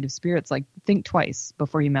the negative spirits, like think twice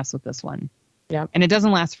before you mess with this one. Yeah. And it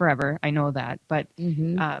doesn't last forever. I know that. But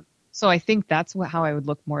so I think that's how I would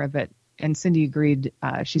look more of it. And Cindy agreed.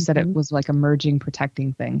 She said it was like a merging,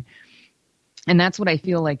 protecting thing. And that's what I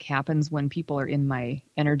feel like happens when people are in my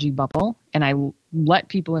energy bubble, and I let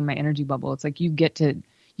people in my energy bubble. It's like you get a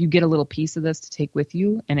little piece of this to take with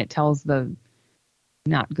you, and it tells the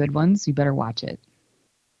not good ones, you better watch it.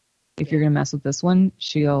 If you're going to mess with this one,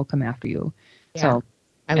 she'll come after you. Yeah. So,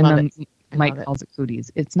 I love it. Mike calls it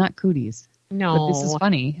cooties. It's not cooties. No. But this is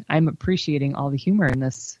funny. I'm appreciating all the humor in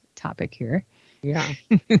this topic here. Yeah.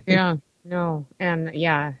 Yeah. No. And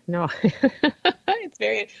no. It's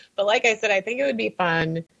very, but like I said, I think it would be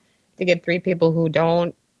fun to get 3 people who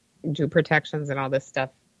don't do protections and all this stuff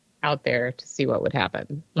out there to see what would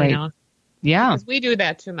happen. You know? Yeah. Because we do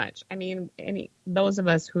that too much. I mean, those of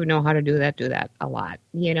us who know how to do that a lot,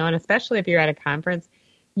 and especially if you're at a conference,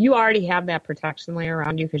 you already have that protection layer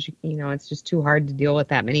around you because, it's just too hard to deal with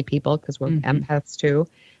that many people because we're empaths too.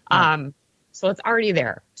 Yeah. So it's already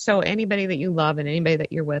there. So anybody that you love and anybody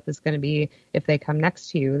that you're with is going to be, if they come next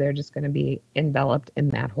to you, they're just going to be enveloped in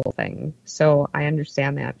that whole thing. So I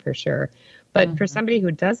understand that for sure. But for somebody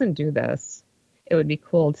who doesn't do this, it would be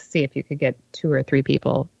cool to see if you could get 2 or 3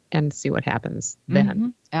 people and see what happens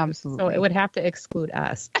then. Absolutely. So it would have to exclude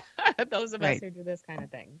us, those of us who do this kind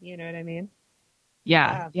of thing. You know what I mean?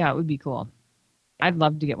 Yeah. It would be cool. I'd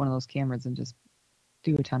love to get one of those cameras and just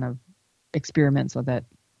do a ton of experiments with it.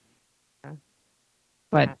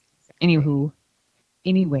 But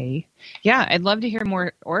anyway, yeah, I'd love to hear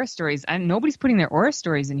more aura stories. Nobody's putting their aura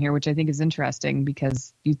stories in here, which I think is interesting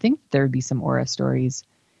because you'd think there would be some aura stories.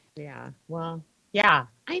 Yeah, well, yeah,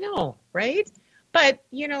 I know, right? But,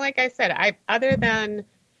 like I said, other than,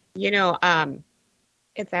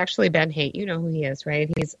 it's actually Ben Haight. You know who he is,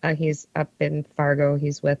 right? He's up in Fargo.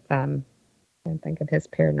 He's with, I can't think of his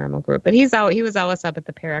paranormal group, but he was always up at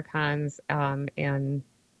the Paracons in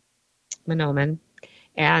Mahnomen.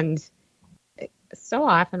 And so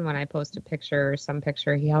often when I post a picture or some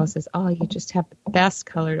picture, he always says, "Oh, you just have the best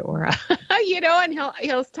colored aura," and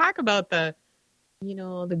he'll talk about the,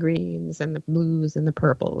 the greens and the blues and the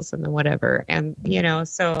purples and the whatever. And,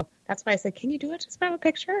 so that's why I said, can you do it just from a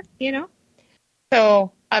picture,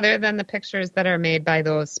 So other than the pictures that are made by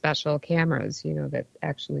those special cameras, that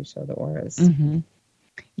actually show the auras. Mm-hmm.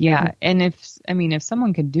 Yeah. And if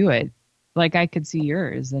someone could do it, like I could see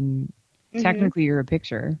yours and technically you're a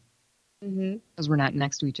picture because we're not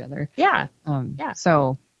next to each other. Yeah.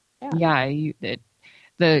 So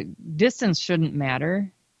the distance shouldn't matter.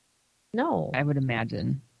 No. I would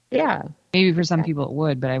imagine. Yeah. Maybe for some people it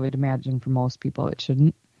would, but I would imagine for most people it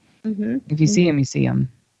shouldn't. Mm-hmm. If you see them, you see them.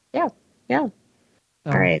 Yeah. Yeah.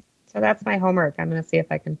 So. All right. So that's my homework. I'm going to see if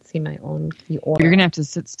I can see my own aura. You're going to have to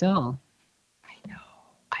sit still. I know.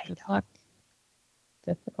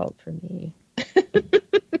 Difficult for me.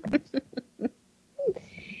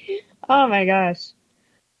 Oh my gosh.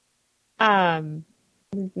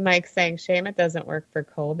 Mike's saying, shame it doesn't work for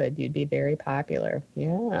COVID. You'd be very popular.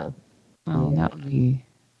 Yeah. Oh,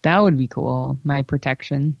 that would be cool. My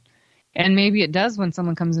protection. And maybe it does when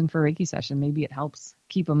someone comes in for a Reiki session. Maybe it helps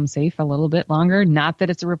keep them safe a little bit longer. Not that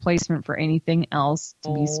it's a replacement for anything else.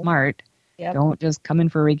 To be smart. Yep. Don't just come in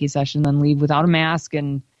for a Reiki session and leave without a mask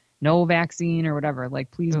and no vaccine or whatever.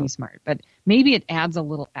 Like, please be smart. But maybe it adds a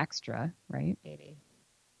little extra, right? Maybe.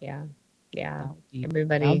 Yeah. Yeah.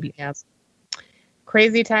 Everybody has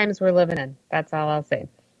crazy times we're living in. That's all I'll say.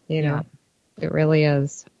 It really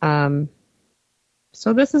is.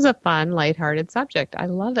 So this is a fun, lighthearted subject. I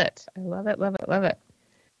love it. I love it, love it, love it.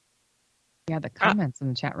 Yeah, the comments in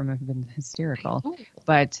the chat room have been hysterical.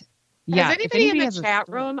 But yeah, has anybody in the chat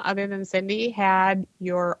room other than Cindy had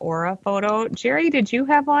your aura photo? Jerry, did you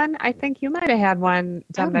have one? I think you might have had one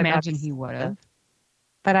done. I would imagine he would have.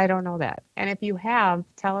 But I don't know that. And if you have,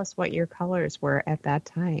 tell us what your colors were at that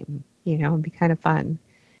time. It'd be kind of fun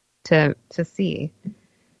to see.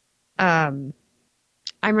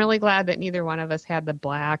 I'm really glad that neither one of us had the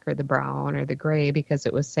black or the brown or the gray because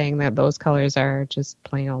it was saying that those colors are just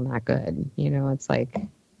plain old not good. It's like...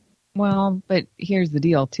 Well, but here's the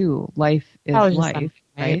deal, too. Life is life,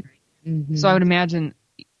 right? Mm-hmm. So I would imagine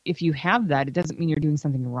if you have that, it doesn't mean you're doing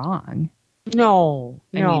something wrong. No.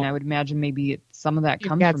 I mean, I would imagine maybe some of that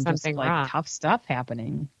comes from just like tough stuff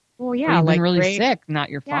happening. Well, yeah. You've been really sick, not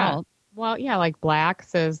your fault. Well, yeah, like black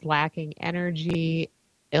says lacking energy,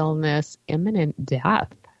 illness, imminent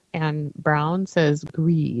death. And brown says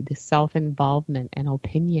greed, self-involvement, and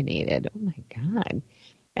opinionated. Oh, my God.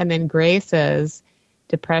 And then gray says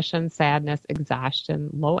depression, sadness, exhaustion,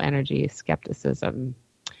 low energy, skepticism.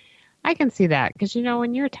 I can see that because,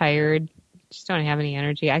 when you're tired, just don't have any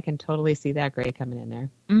energy. I can totally see that gray coming in there.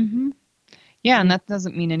 Mm-hmm. Yeah, and that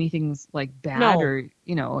doesn't mean anything's like bad or,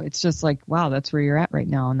 it's just like, wow, that's where you're at right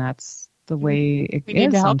now. And that's the way it is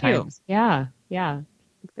need to sometimes. Help you. Yeah,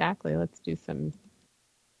 exactly. Let's do some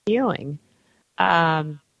healing.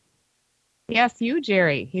 Yes, you,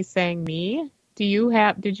 Jerry. He's saying me. Did you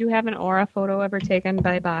have an aura photo ever taken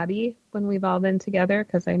by Bobby when we've all been together?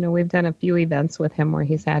 Because I know we've done a few events with him where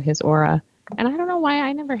he's had his aura. And I don't know why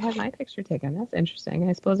I never had my picture taken. That's interesting.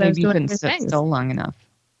 I suppose I was doing other things. Still long enough.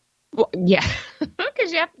 Well, yeah,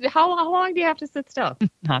 because how long do you have to sit still?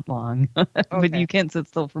 Not long, but you can't sit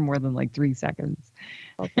still for more than like 3 seconds.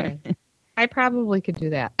 Okay, I probably could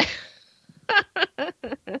do that.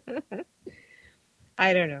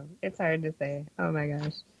 I don't know. It's hard to say. Oh my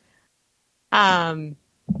gosh.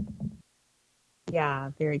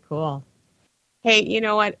 Yeah, very cool. Hey, you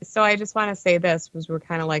know what? So I just want to say this, because we're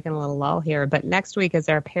kind of like in a little lull here, but next week is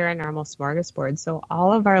our paranormal smorgasbord. So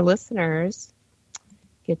all of our listeners,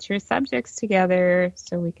 get your subjects together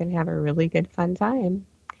so we can have a really good, fun time.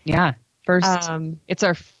 Yeah. It's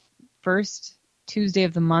our first Tuesday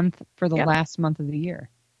of the month for the last month of the year.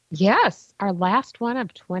 Yes, our last one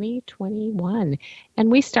of 2021.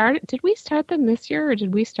 And did we start them this year or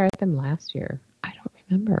did we start them last year? I don't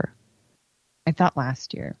remember. I thought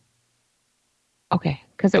last year. Okay,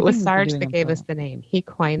 because it was Sarge that gave us the name. He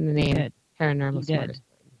coined the name Paranormal Smorgasbord.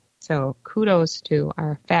 So kudos to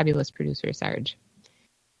our fabulous producer, Sarge.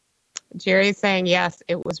 Jerry's saying, yes,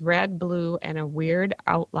 it was red, blue, and a weird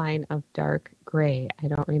outline of dark gray. I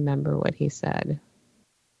don't remember what he said.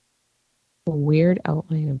 A weird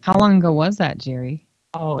outline of How long ago was that, Jerry?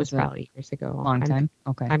 Oh, it was probably years ago. Long time?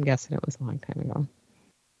 Okay. I'm guessing it was a long time ago.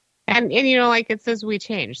 And you know, like it says we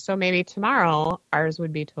changed. So maybe tomorrow ours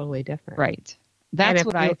would be totally different. Right. That's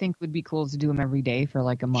what I think would be cool to do them every day for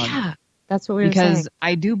like a month. Yeah, that's what we were saying. Because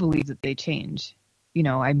I do believe that they change. You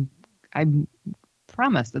know, I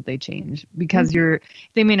promise that they change because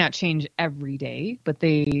they may not change every day, but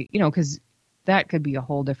they, you know, because that could be a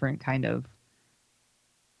whole different kind of,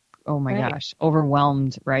 oh my gosh,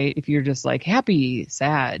 overwhelmed, right? If you're just like happy,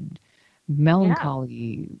 sad,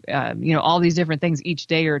 melancholy, you know, all these different things each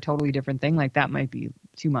day are a totally different thing. Like that might be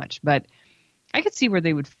too much, but I could see where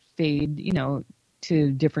they would fade, you know,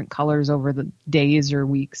 to different colors over the days or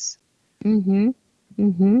weeks. Mm-hmm.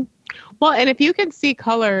 Mm-hmm. Well, and if you can see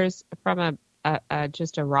colors from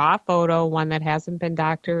just a raw photo, one that hasn't been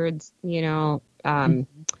doctored, you know,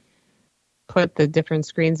 put the different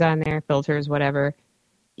screens on there, filters, whatever,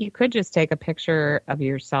 you could just take a picture of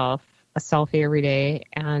yourself, a selfie every day,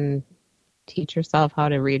 and teach yourself how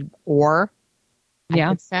to read. Or I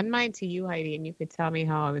could send mine to you, Heidi, and you could tell me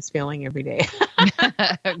how I was feeling every day.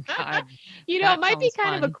 God, you know, it might be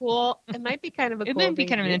kind of a cool. It might be kind of a. It cool might be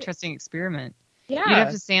kind of an do. interesting experiment. Yeah, you'd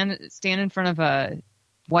have to stand in front of a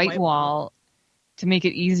white wall to make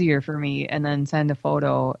it easier for me, and then send a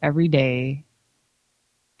photo every day.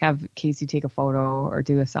 Have Casey take a photo or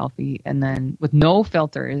do a selfie, and then with no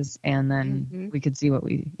filters, and then we could see what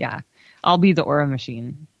I'll be the aura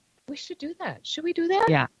machine. We should do that. Should we do that?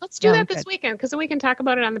 Yeah. Let's do that this weekend, because then we can talk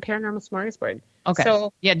about it on the Paranormal Smorgasbord. Okay.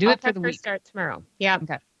 So do it for the week. Start tomorrow. Yeah.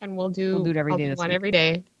 Okay. And we'll do it every day. I'll do one every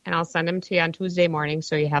day, and I'll send them to you on Tuesday morning,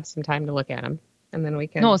 so you have some time to look at them, and then we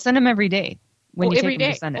can. No, send them every day. When you every take them,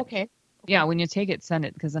 day. just send it. Okay. Yeah, when you take it, send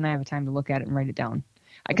it, because then I have time to look at it and write it down.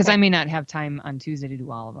 Because I may not have time on Tuesday to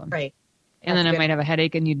do all of them. Right. And then I might have a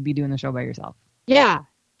headache, and you'd be doing the show by yourself. Yeah.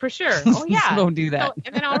 For sure. Oh yeah. So don't do that. So,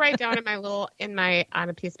 and then I'll write down on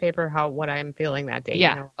a piece of paper what I'm feeling that day.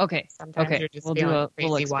 Yeah. You know? Okay. Sometimes you're just feeling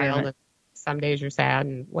crazy wild, and some days you're sad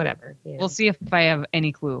and whatever. You know? We'll see if I have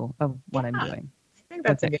any clue of what I'm doing. I think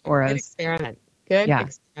that's a good experiment. Good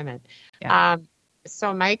experiment. Yeah.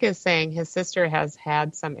 So Mike is saying his sister has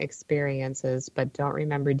had some experiences, but don't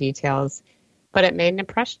remember details. But it made an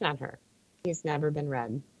impression on her. He's never been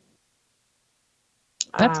read.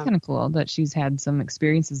 That's kind of cool that she's had some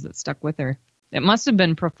experiences that stuck with her. It must have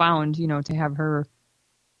been profound, you know, to have her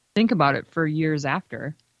think about it for years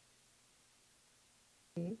after.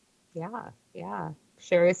 Yeah.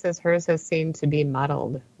 Sherry says hers has seemed to be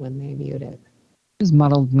muddled when they viewed it. What does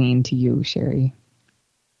muddled mean to you, Sherry?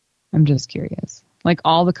 I'm just curious. Like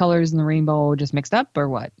all the colors in the rainbow just mixed up, or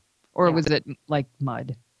what? Or was it like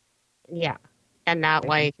mud? Yeah. And not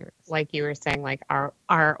like you were saying, like our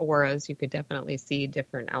auras, you could definitely see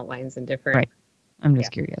different outlines and different. Right. I'm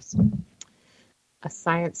just curious. A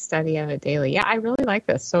science study of it daily. Yeah, I really like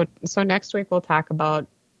this. So next week we'll talk about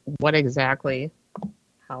what exactly,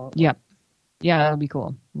 how. Yep. Yeah, that'll be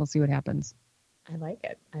cool. We'll see what happens. I like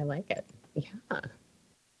it. Yeah.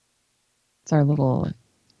 It's our little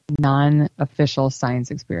non-official science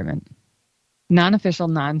experiment. Non-official,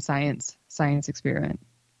 non-science science experiment.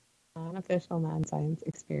 Non-official, non-science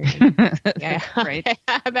experiment. Yeah, right.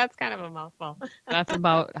 That's kind of a mouthful. That's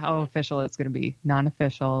about how official it's going to be.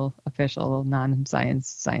 Non-official, official, non-science,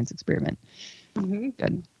 science experiment. Mm-hmm.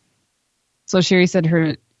 Good. So Sherry said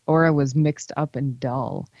her aura was mixed up and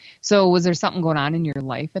dull. So was there something going on in your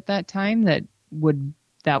life at that time that would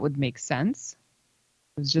make sense?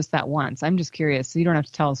 It was just that once. I'm just curious. So you don't have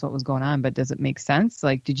to tell us what was going on, but does it make sense?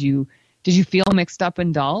 Like, did you feel mixed up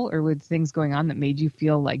and dull, or were things going on that made you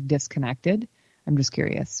feel like disconnected? I'm just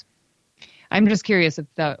curious. I'm just curious if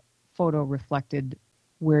the photo reflected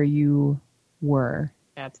where you were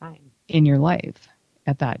that time in your life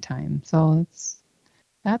at that time. So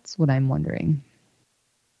that's what I'm wondering.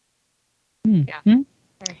 Yeah.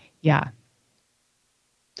 Yeah.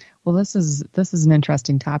 Well, this is an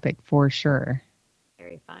interesting topic for sure.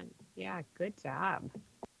 Very fun. Yeah, good job.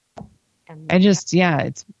 And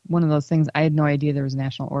it's one of those things. I had no idea there was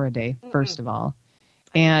National Aura Day, first of all.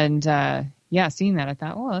 And seeing that, I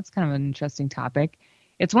thought, well, that's kind of an interesting topic.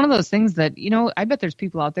 It's one of those things that, I bet there's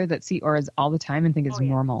people out there that see auras all the time and think it's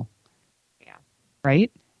normal. Yeah.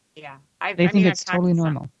 Right? Yeah. They think it's totally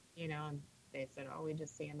normal. And they said, oh, we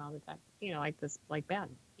just see him all the time. Like Ben,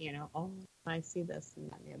 oh, I see this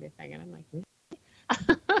and that and the other thing. And I'm like, really?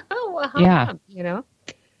 Well, how come,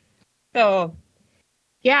 So,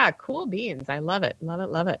 yeah, cool beans. I love it. Love it.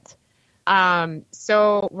 Love it.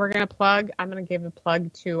 So I'm going to give a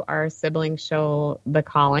plug to our sibling show, The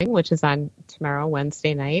Calling, which is on tomorrow,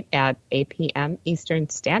 Wednesday night at 8 p.m. Eastern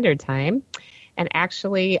Standard Time. And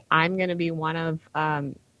actually, I'm going to be one of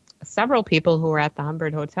several people who are at the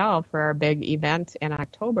Humbird Hotel for our big event in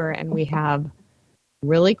October. And we have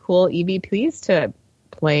really cool EVPs to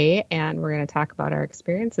play, and we're going to talk about our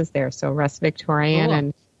experiences there. So Russ Victorian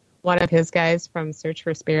and one of his guys from Search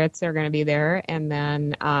for Spirits are going to be there. And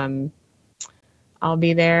then I'll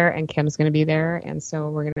be there, and Kim's going to be there. And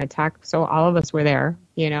so we're going to talk. So all of us were there,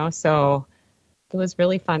 so it was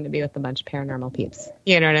really fun to be with a bunch of paranormal peeps.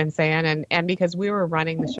 You know what I'm saying? And because we were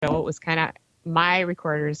running the show, it was kind of, my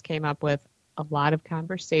recorders came up with a lot of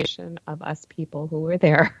conversation of us people who were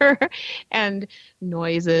there and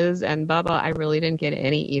noises and blah, blah. I really didn't get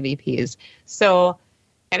any EVPs. So,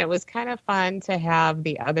 and it was kind of fun to have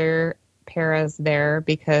the other paras there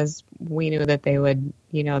because we knew that they would,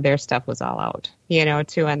 their stuff was all out,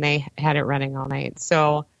 too, and they had it running all night.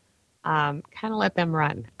 So kind of let them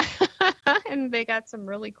run. And they got some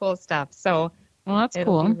really cool stuff. So well, that's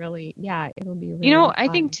cool. It'll be really fun. I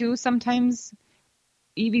think too, sometimes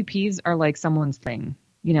EVPs are like someone's thing,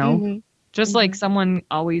 just like someone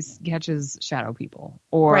always catches shadow people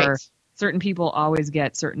or certain people always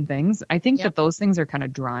get certain things. I think that those things are kind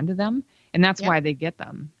of drawn to them, and that's why they get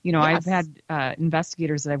them. I've had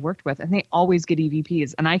investigators that I've worked with, and they always get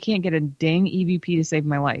EVPs, and I can't get a dang EVP to save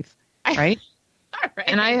my life, right? Right.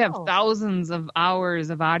 And I have thousands of hours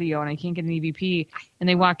of audio, and I can't get an EVP, and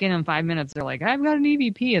they walk in 5 minutes, they're like, I've got an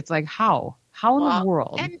EVP. It's like, how in the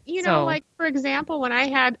world? And like, for example, when I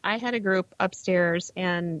had a group upstairs,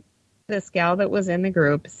 and this gal that was in the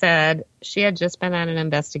group said she had just been on an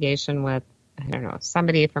investigation with, I don't know,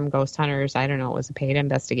 somebody from Ghost Hunters. I don't know, it was a paid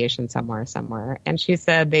investigation somewhere. And she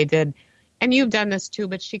said they did, and you've done this too,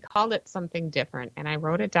 but she called it something different. And I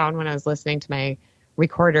wrote it down when I was listening to my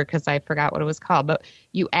recorder because I forgot what it was called. But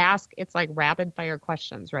you ask, it's like rapid fire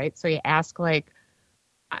questions, right? So you ask like,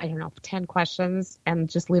 I don't know, 10 questions and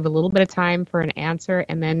just leave a little bit of time for an answer.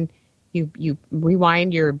 And then you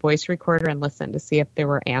rewind your voice recorder and listen to see if there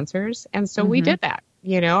were answers. And so we did that,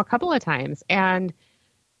 a couple of times. And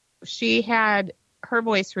she had her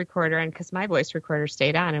voice recorder, and because my voice recorder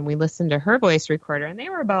stayed on, and we listened to her voice recorder, and they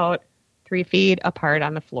were about 3 feet apart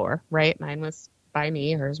on the floor, right? Mine was by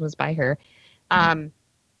me, hers was by her. And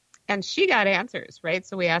she got answers, right?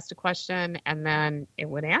 So we asked a question, and then it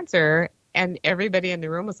would answer, and everybody in the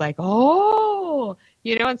room was like, oh,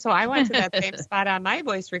 and so I went to that same spot on my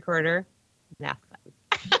voice recorder. Nothing.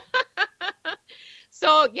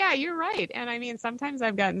 So, yeah, you're right. And I mean, sometimes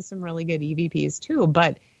I've gotten some really good EVPs too,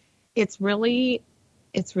 but it's really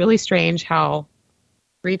strange how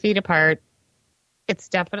 3 feet apart, it's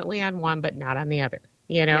definitely on one, but not on the other,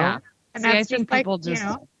 Yeah. And I think people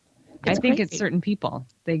I think it's certain people.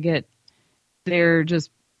 They're just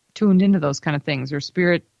tuned into those kind of things, or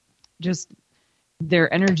spirit, just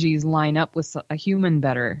their energies line up with a human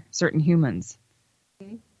better, certain humans.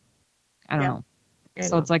 I don't know.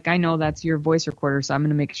 So it's like, I know that's your voice recorder, so I'm going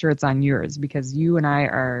to make sure it's on yours because you and I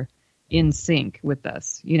are in sync with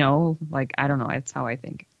this, like, I don't know. That's how I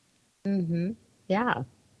think. Mm-hmm. Yeah.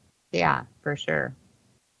 Yeah, for sure.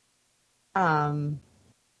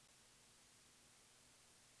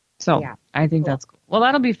 So I think that's cool. Well,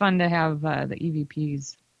 that'll be fun to have the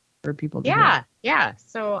EVPs for people to hear. Yeah.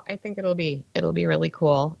 So I think it'll be really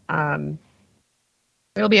cool.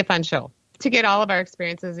 It'll be a fun show to get all of our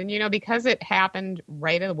experiences. And, because it happened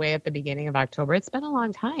right away at the beginning of October, it's been a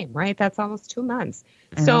long time, right? That's almost 2 months.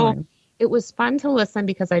 So it was fun to listen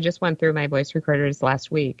because I just went through my voice recorders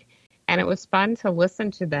last week, and it was fun to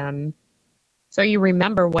listen to them. So you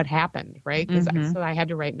remember what happened, right? So I had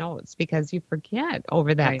to write notes because you forget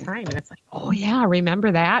over that time. And it's like, oh, yeah, remember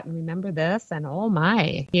that and remember this and oh,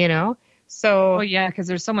 my, So. Well, yeah, because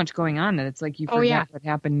there's so much going on that it's like you forget what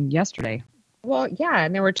happened yesterday. Well, yeah,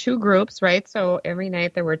 and there were 2 groups, right? So every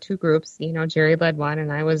night there were 2 groups. Jerry led one and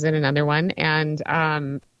I was in another one. And,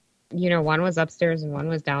 one was upstairs and one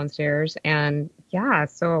was downstairs. And, yeah,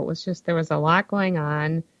 so it was just, there was a lot going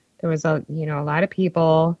on. There was a lot of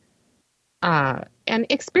people and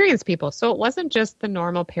experienced people. So it wasn't just the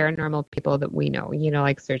normal paranormal people that we know,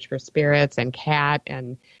 like Search for Spirits and Kat,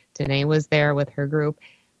 and Danae was there with her group.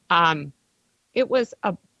 It was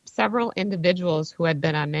several individuals who had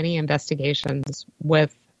been on many investigations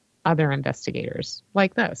with other investigators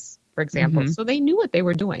like this, for example. So they knew what they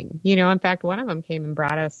were doing. In fact, one of them came and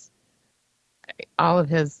brought us all of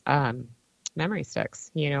his memory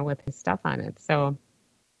sticks, with his stuff on it. So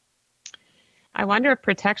I wonder if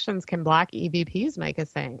protections can block EVPs, Mike is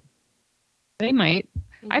saying. They might.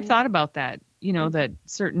 I've thought about that, that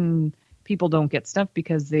certain people don't get stuff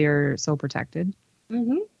because they're so protected.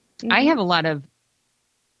 I have a lot of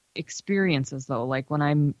experiences, though, like when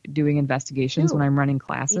I'm doing investigations, when I'm running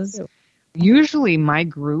classes. Usually my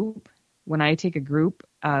group, when I take a group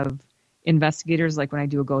of investigators, like when I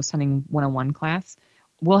do a ghost hunting 101 class,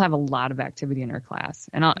 we'll have a lot of activity in our class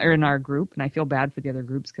or in our group. And I feel bad for the other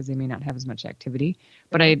groups because they may not have as much activity.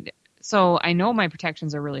 But I know my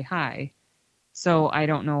protections are really high. So I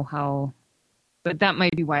don't know how, but that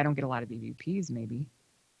might be why I don't get a lot of EVPs, maybe.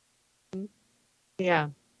 Yeah.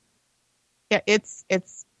 Yeah, it's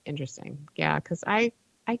interesting. Yeah, because I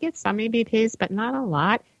get some EVPs, but not a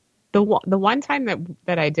lot. The one time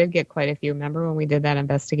that I did get quite a few, remember when we did that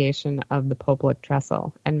investigation of the Popelik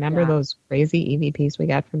Trestle? And remember those crazy EVPs we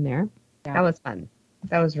got from there? Yeah. That was fun.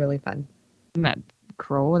 That was really fun. That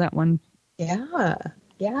crow, that one? Yeah.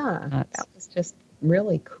 That was just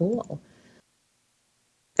really cool.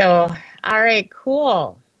 So, all right,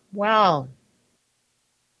 cool. Well,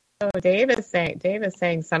 so Dave is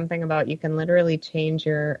saying something about you can literally change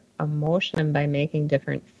your emotion by making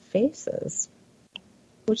different faces.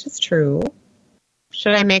 Which is true.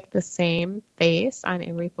 Should I make the same face on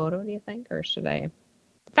every photo, do you think? Or should I?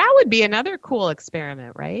 That would be another cool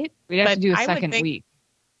experiment, right? We'd have to do a second week.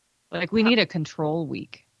 Like we need a control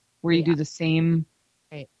week where you do the same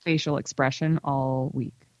facial expression all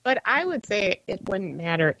week. But I would say it wouldn't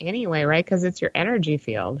matter anyway, right? Because it's your energy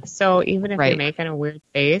field. So even if you're making a weird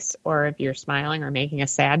face or if you're smiling or making a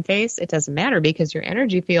sad face, it doesn't matter because your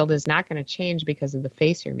energy field is not going to change because of the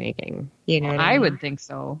face you're making. You know what I mean? Would think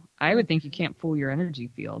so. I would think you can't fool your energy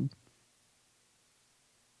field.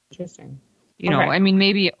 Interesting. You know, I mean,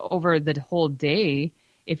 maybe over the whole day,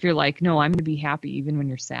 if you're like, no, I'm going to be happy even when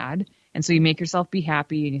you're sad. And so you make yourself be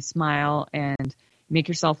happy and you smile and make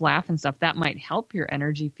yourself laugh and stuff, that might help your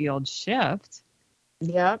energy field shift.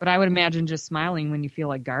 Yeah. But I would imagine just smiling when you feel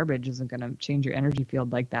like garbage isn't going to change your energy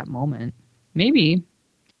field like that moment. Maybe.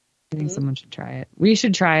 I think someone should try it. We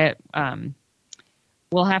should try it.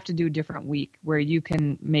 We'll have to do a different week where you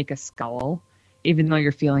can make a scowl. Even though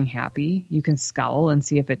you're feeling happy, you can scowl and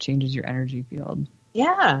see if it changes your energy field.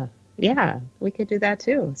 Yeah. Yeah. We could do that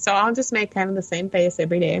too. So I'll just make kind of the same face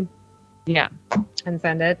every day. Yeah. And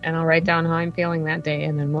send it, and I'll write down how I'm feeling that day,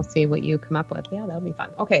 and then we'll see what you come up with. Yeah, that'll be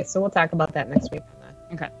fun. Okay, so we'll talk about that next week.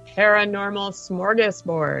 Okay. Paranormal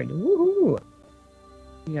smorgasbord. Woohoo!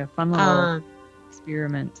 Yeah, fun little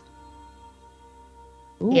experiment.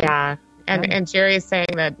 Ooh. Yeah, and Jerry's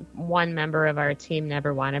saying that one member of our team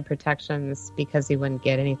never wanted protections because he wouldn't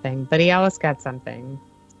get anything, but he always got something.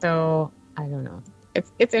 So, I don't know.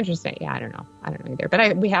 It's interesting. Yeah, I don't know either.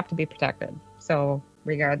 But we have to be protected. So,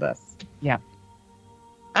 regardless. Yeah.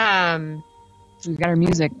 We've got our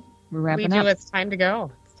music. We're wrapping up. It's time to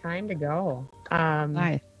go.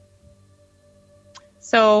 Bye.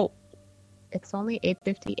 So it's only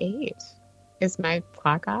 8:58. Is my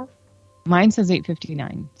clock off? Mine says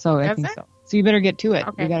 8:59. So I think so. So you better get to it.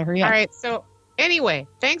 Okay. We got to hurry up. All right. So anyway,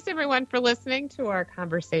 thanks everyone for listening to our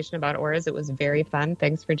conversation about auras. It was very fun.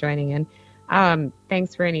 Thanks for joining in.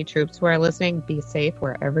 Thanks for any troops who are listening. Be safe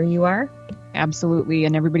wherever you are. Absolutely.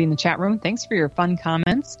 And everybody in the chat room, thanks for your fun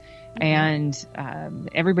comments. And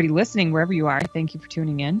everybody listening, wherever you are, thank you for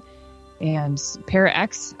tuning in. And Para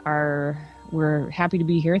X, we're happy to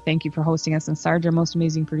be here. Thank you for hosting us. And Sarge, our most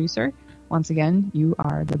amazing producer. Once again, you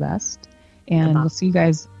are the best. And we'll see you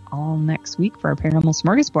guys all next week for our Paranormal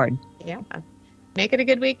Smorgasbord. Yeah. Make it a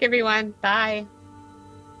good week, everyone. Bye.